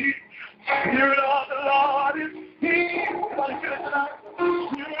here. Spirit of the Lord is here. Everybody feel it tonight.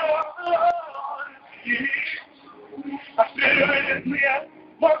 Spirit of the Lord is here. I feel it in the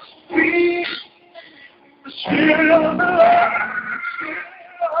atmosphere. The Spirit of the Lord,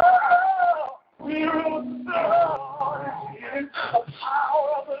 Spirit of the Lord is here. The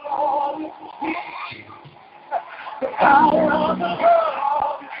power of the Lord is here. The power of the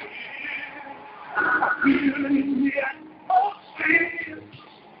Lord is here. I feel it in the atmosphere.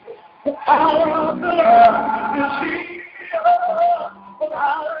 The power of the Lord is here. The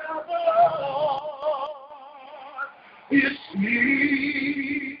power of the Lord is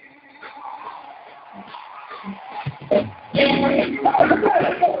here.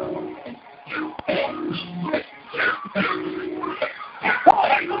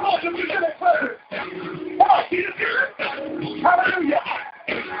 Hallelujah.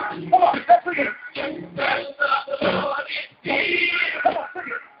 Come on, let's sing it. Presence of the Lord is here. Come on, sing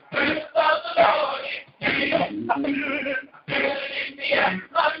it. Presence of the Lord is here. I feel it in the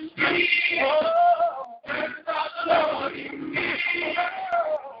atmosphere. Presence of the Lord is here. Presence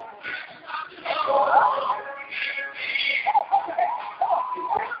of the Lord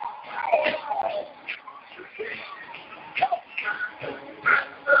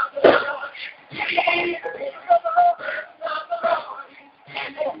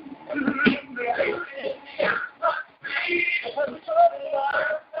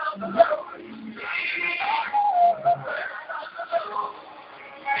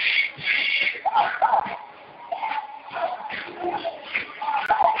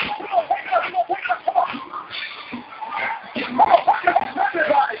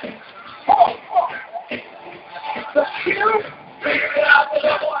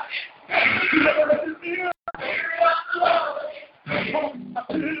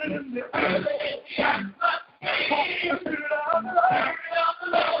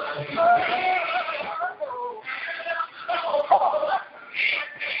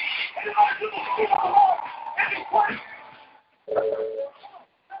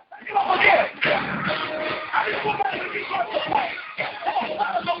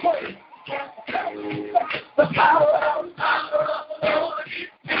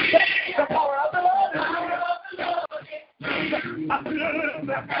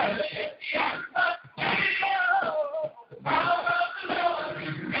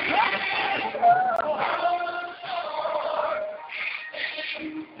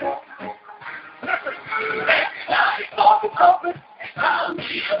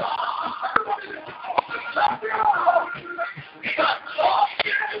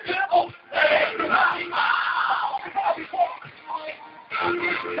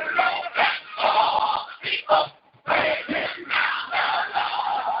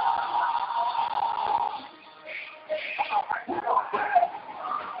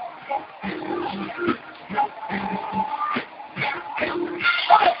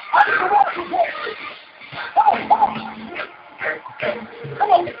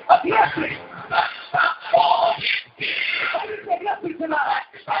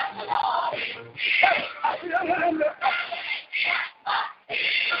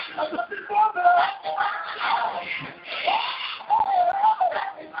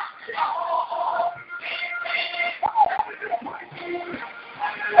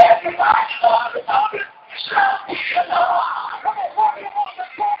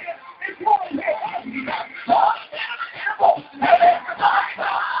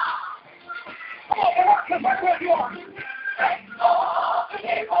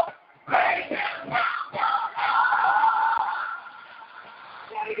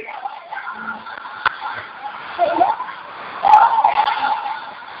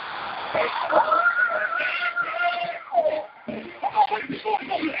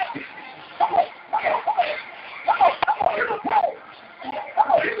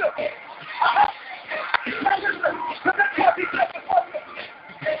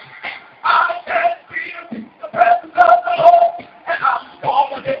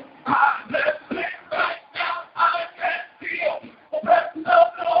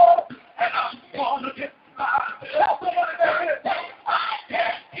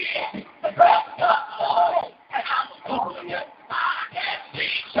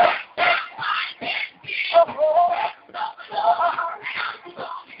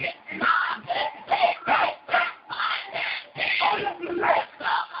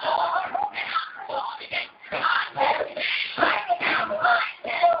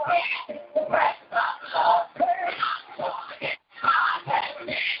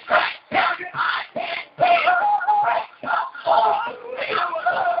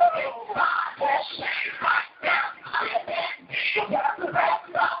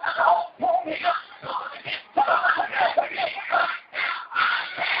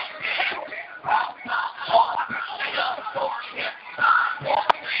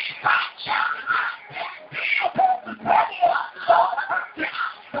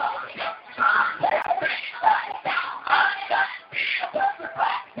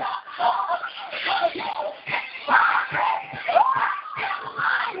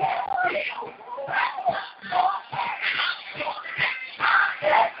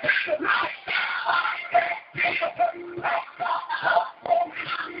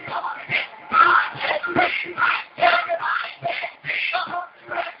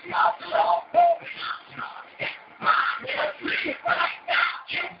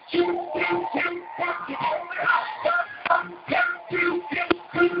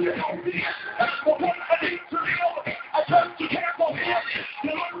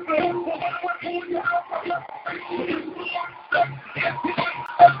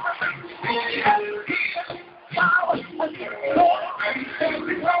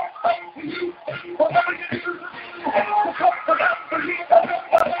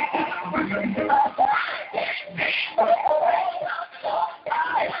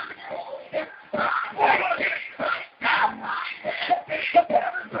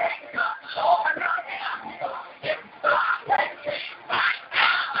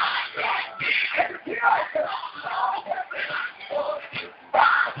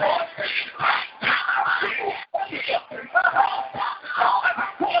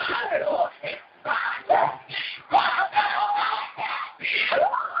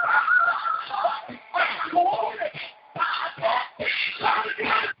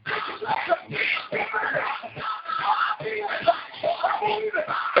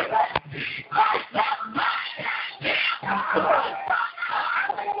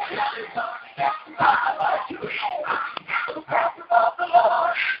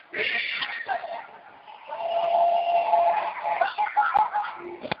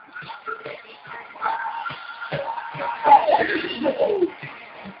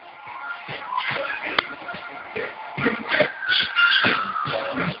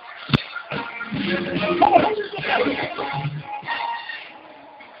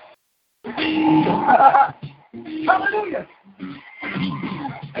Hallelujah.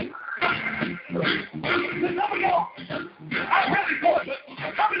 Listen up, y'all. I'm ready for it.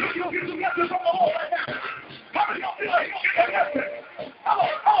 How many of you will get some answers from the Lord right now? How many of y'all feel like you'll get that answer? Come on,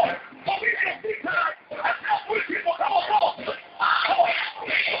 come on. Come on, we can't see tonight. That's not what people come on, come on. Come on.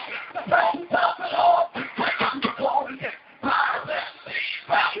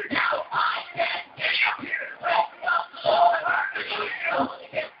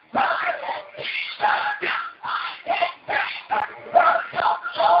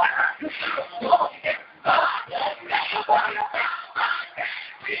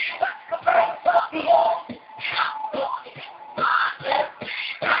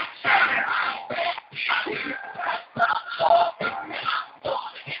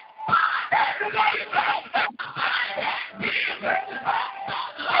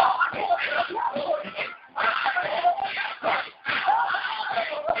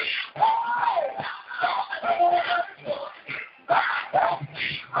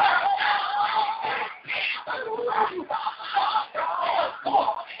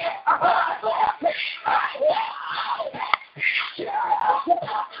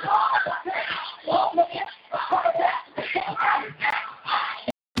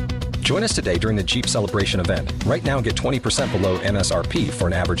 Join us today during the Jeep Celebration event. Right now, get 20% below MSRP for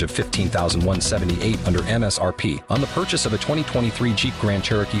an average of $15,178 under MSRP on the purchase of a 2023 Jeep Grand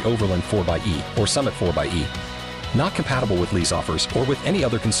Cherokee Overland 4xE or Summit 4xE. Not compatible with lease offers or with any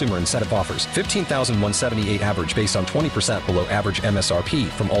other consumer incentive offers. $15,178 average based on 20% below average MSRP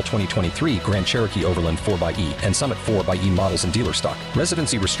from all 2023 Grand Cherokee Overland 4xE and Summit 4xE models in dealer stock.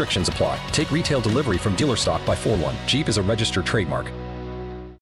 Residency restrictions apply. Take retail delivery from dealer stock by 4/1. Jeep is a registered trademark.